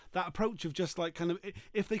of that approach of just like, kind of,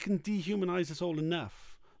 if they can dehumanise us all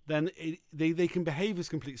enough, then they can behave as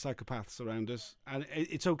complete psychopaths around us, and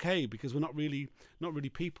it's okay, because we're not really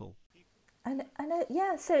people. And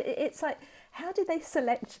so it's like, how did they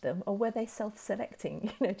select them, or were they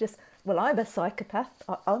self-selecting? Just, well, I'm a psychopath,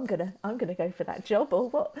 I'm gonna go for that job, or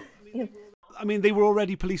what? I mean, they were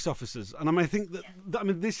already police officers, and I think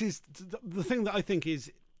this is the thing that I think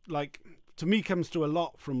is, like, to me, comes through a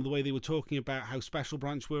lot from the way they were talking about how Special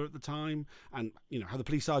Branch were at the time, and how the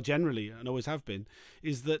police are generally and always have been,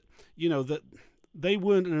 is that that they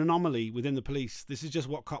weren't an anomaly within the police. This is just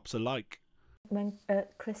what cops are like. When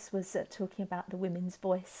Chris was talking about the women's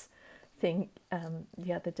voice thing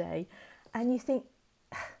the other day, and you think,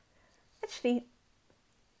 actually,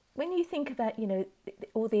 when you think about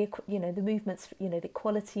all the the movements, the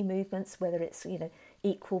equality movements, whether it's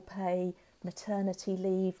equal pay, maternity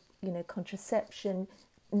leave, contraception,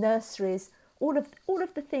 nurseries, all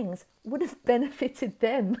of the things would have benefited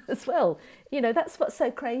them as well. That's what's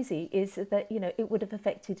so crazy, is that it would have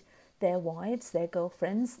affected their wives, their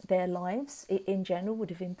girlfriends, their lives in general would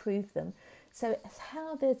have improved them. So it's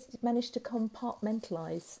how they've managed to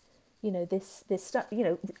compartmentalise, this stuff,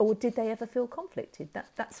 or did they ever feel conflicted?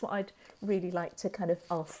 That's what I'd really like to kind of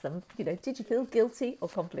ask them. Did you feel guilty or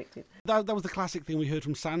conflicted? That was the classic thing we heard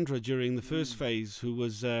from Sandra during the first phase, who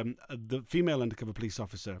was the female undercover police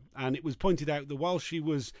officer. And it was pointed out that while she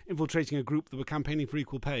was infiltrating a group that were campaigning for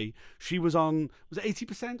equal pay, she was on, was it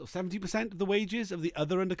 80% or 70% of the wages of the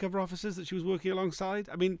other undercover officers that she was working alongside?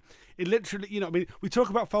 I mean, it literally, we talk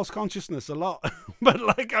about false consciousness a lot, but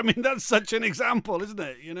that's such an example, isn't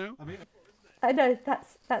it? I know,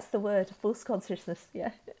 that's the word, false consciousness,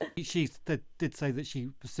 yeah. She did say that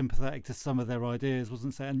she was sympathetic to some of their ideas,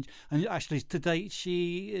 wasn't she? And actually, to date,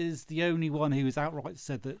 she is the only one who has outright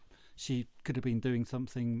said that she could have been doing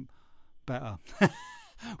something better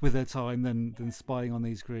with her time than spying on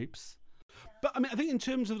these groups. But I think in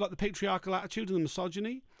terms of like the patriarchal attitude and the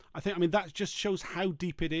misogyny, that just shows how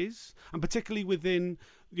deep it is, and particularly within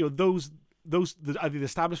those either the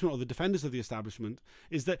establishment or the defenders of the establishment,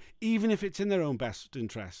 is that even if it's in their own best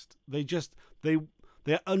interest,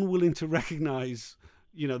 they're unwilling to recognise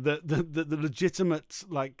the legitimate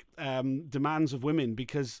demands of women,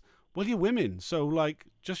 because you're women, so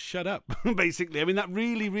just shut up basically. That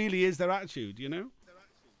really, really is their attitude,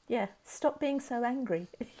 Yeah, stop being so angry.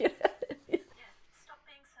 Stop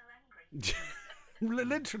being so angry.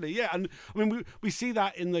 Literally, yeah. And we see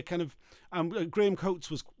that in the kind of Graham Coates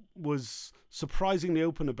was surprisingly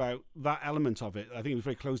open about that element of it. I think he was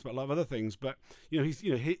very closed about a lot of other things, but he's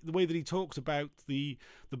the way that he talks about the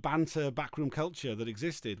banter backroom culture that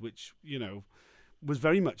existed, which was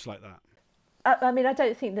very much like that. I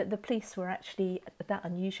don't think that the police were actually that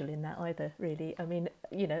unusual in that either, really.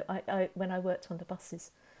 I when I worked on the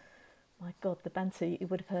buses, my God, the banter you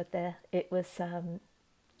would have heard there, it was I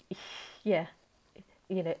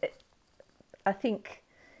think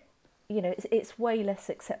it's way less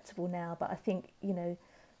acceptable now, but I think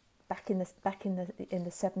back in the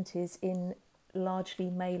 70s, in largely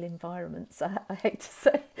male environments, I hate to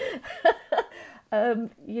say,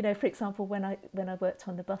 for example, when I worked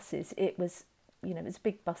on the buses, it was it was a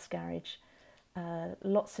big bus garage,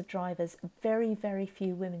 lots of drivers, very, very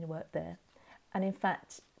few women worked there, and in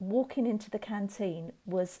fact, walking into the canteen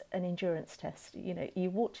was an endurance test. You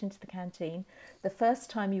walked into the canteen, the first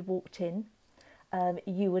time you walked in,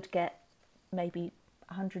 you would get maybe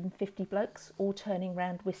 150 blokes all turning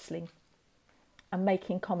round whistling and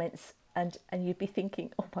making comments, and you'd be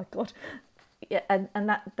thinking, oh my God. Yeah, and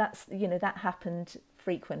that's that happened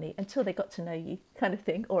frequently until they got to know you, kind of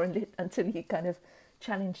thing, or until you kind of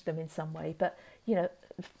challenged them in some way. But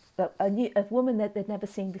a woman that they'd never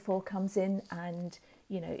seen before comes in, and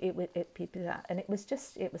people that, and it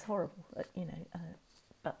was horrible,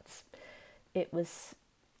 but it was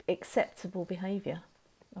acceptable behaviour,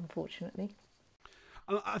 unfortunately.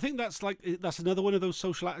 I think that's another one of those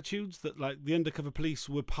social attitudes that the undercover police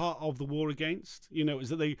were part of the war against. Is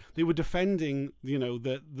that they were defending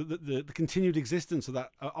the continued existence of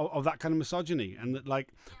that kind of misogyny, and that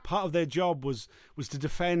part of their job was to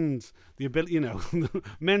defend the ability,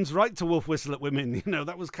 men's right to wolf whistle at women.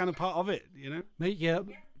 That was kind of part of it. Yeah,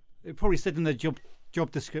 it probably said in their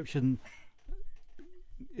job description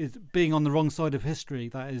is being on the wrong side of history.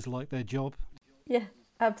 That is their job. Yeah.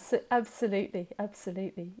 Absolutely,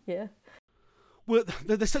 yeah. Well,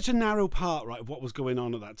 there's such a narrow part, right, of what was going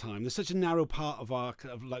on at that time. There's such a narrow part of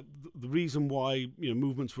the reason why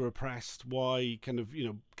movements were oppressed, why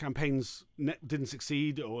campaigns didn't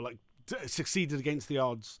succeed or succeeded against the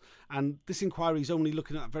odds. And this inquiry is only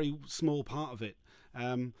looking at a very small part of it.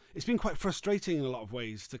 It's been quite frustrating in a lot of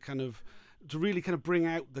ways to really kind of bring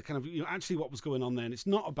out the kind of actually what was going on there. And it's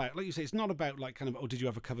not about, like you say, it's not about did you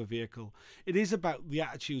have a cover vehicle? It is about the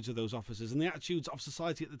attitudes of those officers and the attitudes of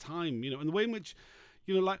society at the time, and the way in which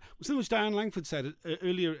something which Diane Langford said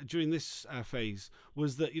earlier during this phase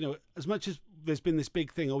was that as much as there's been this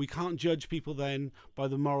big thing, we can't judge people then by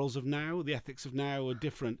the morals of now, the ethics of now are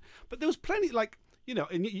different, but there was plenty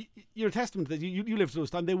and you're a testament to that. You lived through those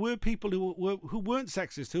times. There were people who weren't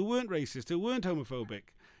sexist, who weren't racist, who weren't homophobic,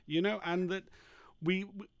 and that we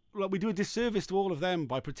do a disservice to all of them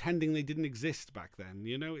by pretending they didn't exist back then.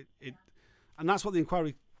 And that's what the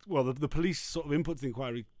inquiry, the police sort of input to the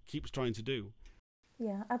inquiry keeps trying to do.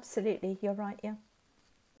 Yeah, absolutely. You're right. Yeah.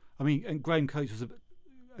 And Graham Coates was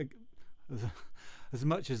as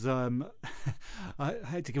much as I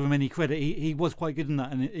hate to give him any credit, he was quite good in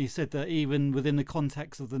that, and he said that even within the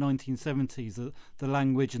context of the 1970s, the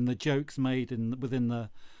language and the jokes made within the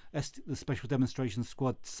Special Demonstration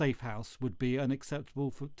Squad safe house would be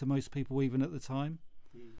unacceptable to most people, even at the time.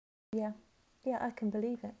 Yeah, Yeah, I can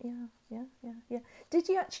believe it. Yeah. Did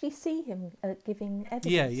you actually see him giving evidence?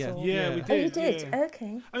 Yeah. Yeah, we did. Oh, you did? Yeah.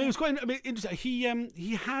 Okay. I mean, it was quite interesting.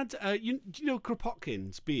 He had do you know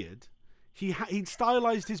Kropotkin's beard? He'd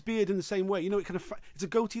stylized his beard in the same way. You know, it's a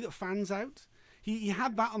goatee that fans out. He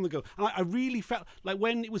had that on the go, and I really felt like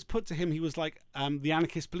when it was put to him, he was like the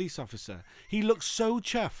anarchist police officer. He looked so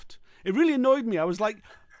chuffed. It really annoyed me. I was like,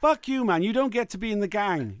 "Fuck you, man! You don't get to be in the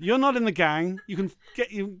gang. You're not in the gang. You can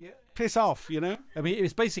piss off." You know. I mean, it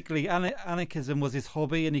was basically anarchism was his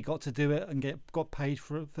hobby, and he got to do it and got paid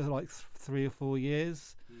for it for like 3 or 4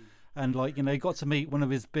 years. And like, you know, he got to meet one of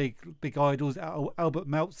his big idols, Albert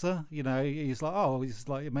Meltzer. You know, he's like, oh, he's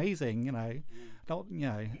like amazing. You know, not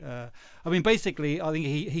I mean, basically, I think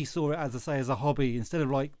he saw it, as I say, as a hobby instead of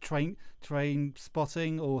like train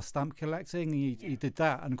spotting or stamp collecting. He did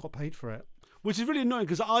that and got paid for it. Which is really annoying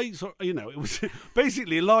because it was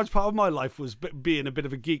basically a large part of my life was being a bit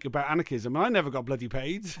of a geek about anarchism, and I never got bloody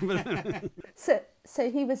paid. So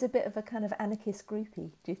he was a bit of a kind of anarchist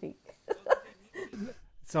groupie, do you think?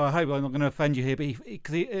 So I hope I'm not going to offend you here, but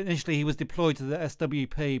because initially he was deployed to the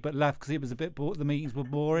SWP, but left because it was a bit the meetings were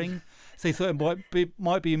boring. So he thought it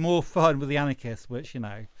might be more fun with the anarchists, which, you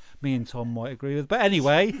know, me and Tom might agree with. But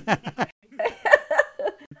anyway.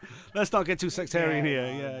 Let's not get too sectarian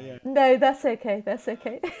here. Yeah. No, that's okay.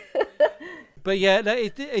 But yeah,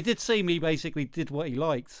 it did seem he basically did what he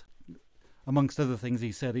liked. Amongst other things,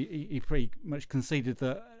 he said he pretty much conceded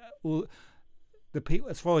that all the people,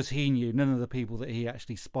 as far as he knew, none of the people that he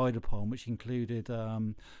actually spied upon, which included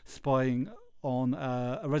spying on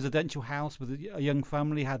a residential house with a young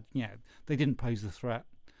family, they didn't pose a threat,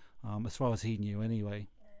 as far as he knew anyway.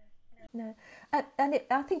 No, and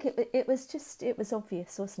I think it was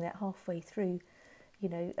obvious, wasn't it, halfway through, you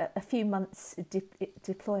know, a few months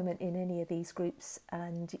deployment in any of these groups,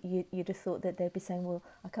 and you'd have thought that they'd be saying, well,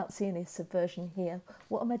 I can't see any subversion here.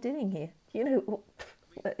 What am I doing here? You know,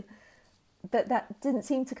 but that didn't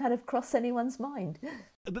seem to kind of cross anyone's mind.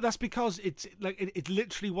 But that's because it's like it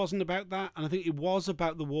literally wasn't about that, and I think it was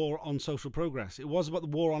about the war on social progress. It was about the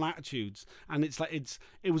war on attitudes, and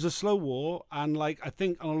it was a slow war, and like I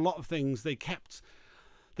think on a lot of things they kept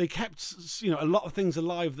a lot of things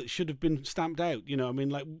alive that should have been stamped out. You know, I mean,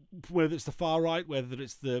 like whether it's the far right, whether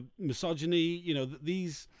it's the misogyny, you know,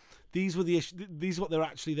 these were the issues. These are what they're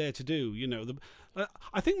actually there to do. You know,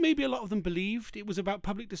 I think maybe a lot of them believed it was about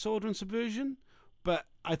public disorder and subversion, but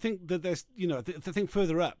I think that there's, you know, I think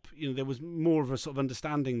further up, you know, there was more of a sort of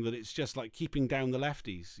understanding that it's just like keeping down the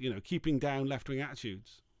lefties, you know, keeping down left-wing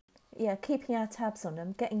attitudes. Yeah, keeping our tabs on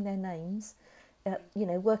them, getting their names, you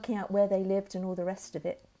know, working out where they lived and all the rest of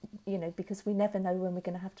it, you know, because we never know when we're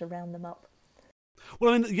going to have to round them up.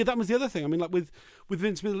 Well, I mean, yeah, that was the other thing. I mean, like with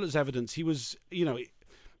Vince Miller's evidence, he was, you know,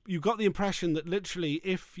 you got the impression that literally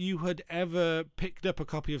if you had ever picked up a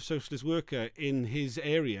copy of Socialist Worker in his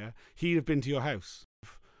area, he'd have been to your house.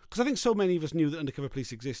 Because I think so many of us knew that undercover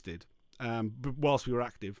police existed whilst we were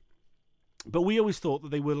active. But we always thought that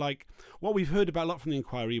they were like what we've heard about a lot from the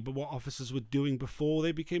inquiry, but what officers were doing before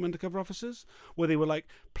they became undercover officers, where they were like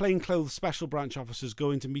plainclothes special branch officers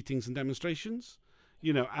going to meetings and demonstrations,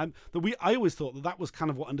 you know, and I always thought that was kind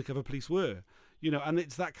of what undercover police were, you know, and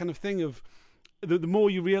it's that kind of thing of the more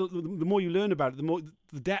you learn about it, the more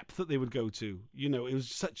the depth that they would go to, you know, it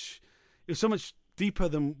was so much deeper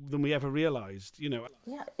than we ever realised, you know.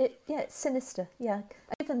 Yeah, it's sinister. Yeah,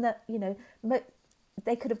 even that, you know.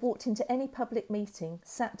 They could have walked into any public meeting,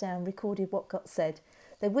 sat down, recorded what got said.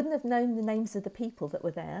 They wouldn't have known the names of the people that were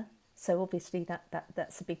there. So obviously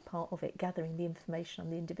that's a big part of it, gathering the information on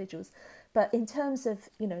the individuals. But in terms of,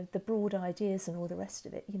 you know, the broad ideas and all the rest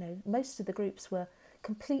of it, you know, most of the groups were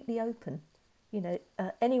completely open. You know,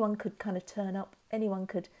 anyone could kind of turn up. Anyone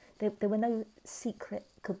could. There were no secret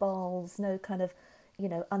cabals, no kind of, you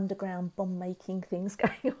know, underground bomb-making things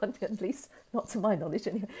going on, at least not to my knowledge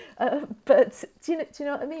anyway. But do you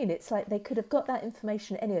know what I mean? It's like they could have got that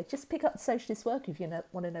information anyway. Just pick up the Socialist Worker if you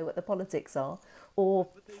want to know what the politics are, or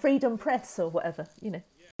Freedom Press or whatever, you know.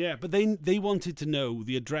 Yeah, but they wanted to know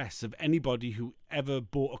the address of anybody who ever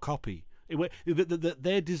bought a copy.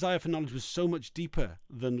 Their desire for knowledge was so much deeper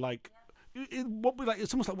than like...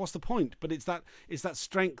 it's almost like what's the point? But it's that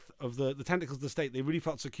strength of the tentacles of the state. They really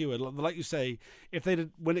felt secure. Like you say, if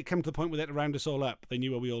when it came to the point where they had to round us all up, they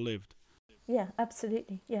knew where we all lived. Yeah,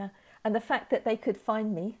 absolutely. Yeah, and the fact that they could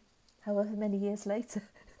find me, however many years later,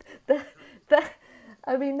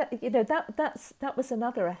 I mean, you know, that was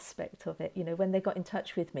another aspect of it. You know, when they got in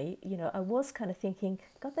touch with me, you know, I was kind of thinking,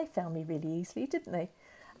 God, they found me really easily, didn't they?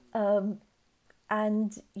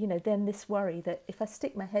 And you know, then this worry that if I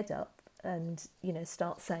stick my head up and, you know,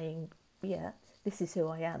 start saying, yeah, this is who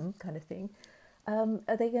I am, kind of thing,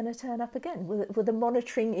 are they going to turn up again? Will the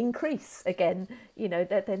monitoring increase again? You know,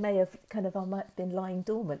 that they may have might have been lying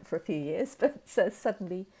dormant for a few years, but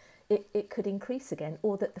suddenly it could increase again,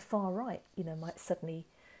 or that the far right, you know, might suddenly,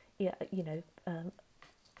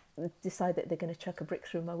 decide that they're going to chuck a brick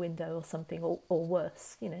through my window or something, or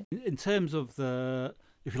worse, you know. In terms of the,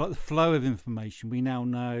 if you like, the flow of information, we now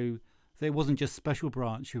know that it wasn't just Special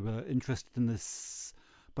Branch who were interested in this,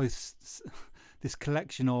 both this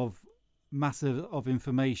collection of massive of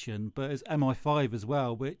information, but as MI5 as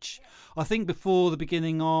well, which I think before the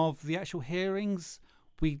beginning of the actual hearings,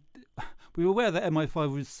 we were aware that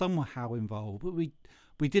MI5 was somehow involved, but we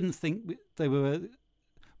didn't think they were.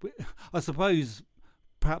 I suppose,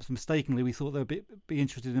 perhaps mistakenly, we thought they'd be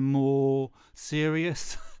interested in more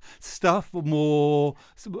serious stuff, or more,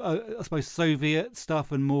 I suppose, Soviet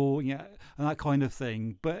stuff, and more, and that kind of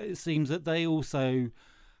thing. But it seems that they also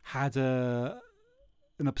had an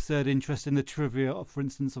absurd interest in the trivia of, for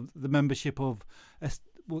instance, of the membership of,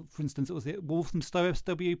 for instance, was it Walthamstow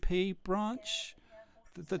SWP branch?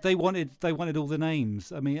 That they wanted all the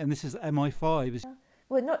names. I mean, and this is MI5.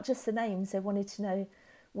 Well, not just the names. They wanted to know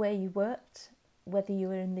where you worked, whether you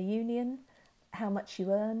were in the union, how much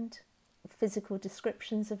you earned, physical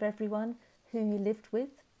descriptions of everyone, who you lived with,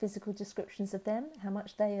 physical descriptions of them, how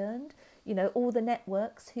much they earned. You know, all the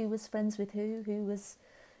networks, who was friends with who was,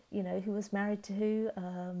 who was married to who,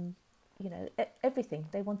 everything.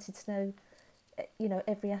 They wanted to know,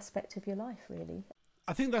 every aspect of your life, really.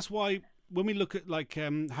 I think that's why when we look at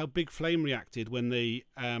how Big Flame reacted when they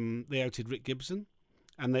outed Rick Gibson,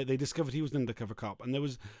 and they discovered he was an undercover cop, and there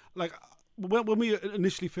was when we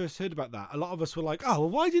initially first heard about that, a lot of us were like, oh, well,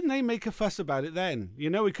 why didn't they make a fuss about it then?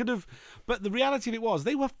 We could have, but the reality of it was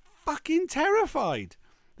they were fucking terrified.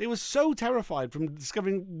 They were so terrified from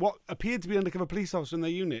discovering what appeared to be an undercover police officer in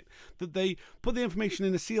their unit that they put the information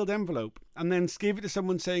in a sealed envelope and then gave it to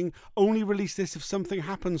someone saying, only release this if something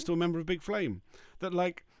happens to a member of Big Flame.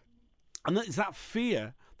 And it's that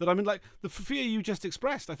fear that, I mean, the fear you just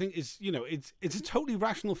expressed, I think is, it's a totally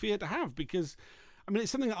rational fear to have, because, I mean,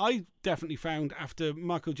 it's something that I definitely found after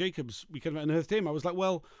Marco Jacobs, we kind of unearthed him. I was like,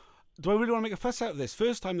 well, do I really want to make a fuss out of this?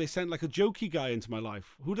 First time they sent a jokey guy into my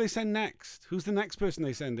life. Who do they send next? Who's the next person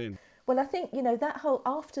they send in? Well, I think,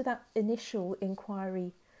 after that initial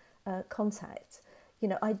inquiry contact,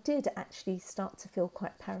 I did actually start to feel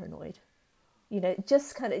quite paranoid.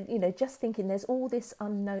 Just kind of, just thinking there's all this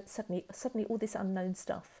unknown, suddenly all this unknown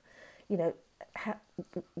stuff, who's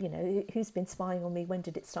been spying on me? When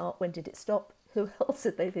did it start? When did it stop? Who else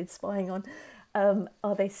have they been spying on?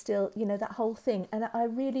 Are they still, that whole thing? And I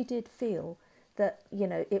really did feel that,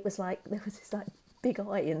 it was like there was this big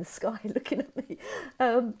eye in the sky looking at me,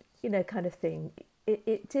 kind of thing.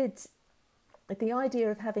 It did, the idea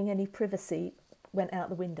of having any privacy went out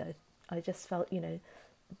the window. I just felt,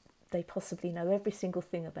 they possibly know every single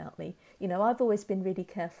thing about me. I've always been really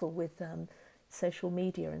careful with social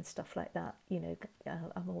media and stuff like that.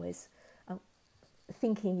 I'm always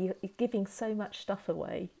thinking you're giving so much stuff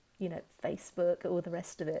away, Facebook, all the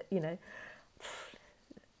rest of it,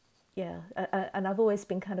 yeah. And I've always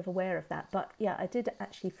been kind of aware of that. But yeah, I did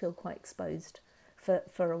actually feel quite exposed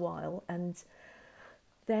for a while. And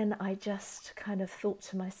then I just kind of thought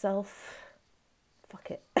to myself, fuck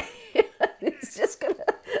it. It's just going to...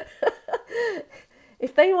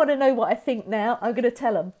 If they want to know what I think now, I'm going to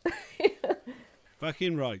tell them.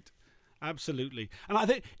 Fucking right. Absolutely. And I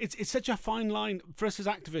think it's such a fine line for us as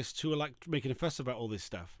activists who are making a fuss about all this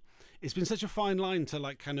stuff. It's been such a fine line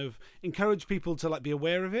to kind of encourage people to be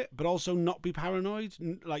aware of it, but also not be paranoid.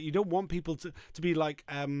 You don't want people to be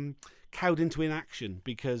cowed into inaction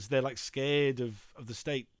because they're scared of the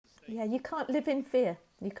state. Yeah, you can't live in fear.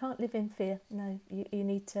 You can't live in fear. No, you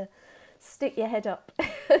need to stick your head up.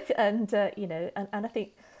 And I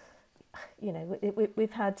think,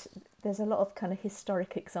 we've had, there's a lot of kind of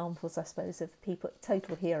historic examples, I suppose, of people,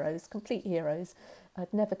 total heroes, complete heroes.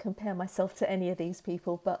 I'd never compare myself to any of these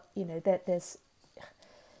people, but, there's,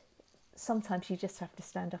 sometimes you just have to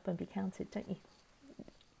stand up and be counted, don't you?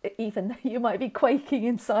 Even though you might be quaking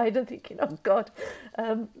inside and thinking, oh God,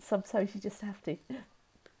 sometimes you just have to.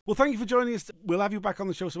 Well, thank you for joining us. We'll have you back on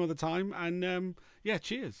the show some other time. And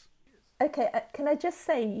cheers. Okay, can I just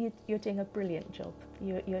say you're doing a brilliant job.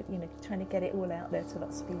 You're trying to get it all out there to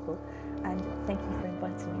lots of people. And thank you for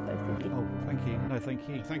inviting me, both of you. Oh, thank you. No, thank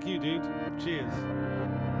you. Thank you, dude. Cheers.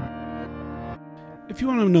 If you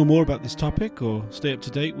want to know more about this topic or stay up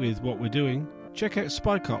to date with what we're doing, check out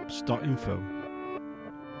spycops.info.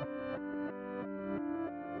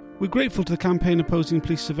 We're grateful to the campaign opposing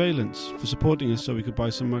police surveillance for supporting us so we could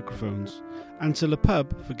buy some microphones, and to Le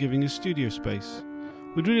Pub for giving us studio space.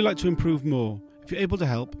 We'd really like to improve more. If you're able to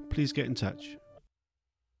help, please get in touch.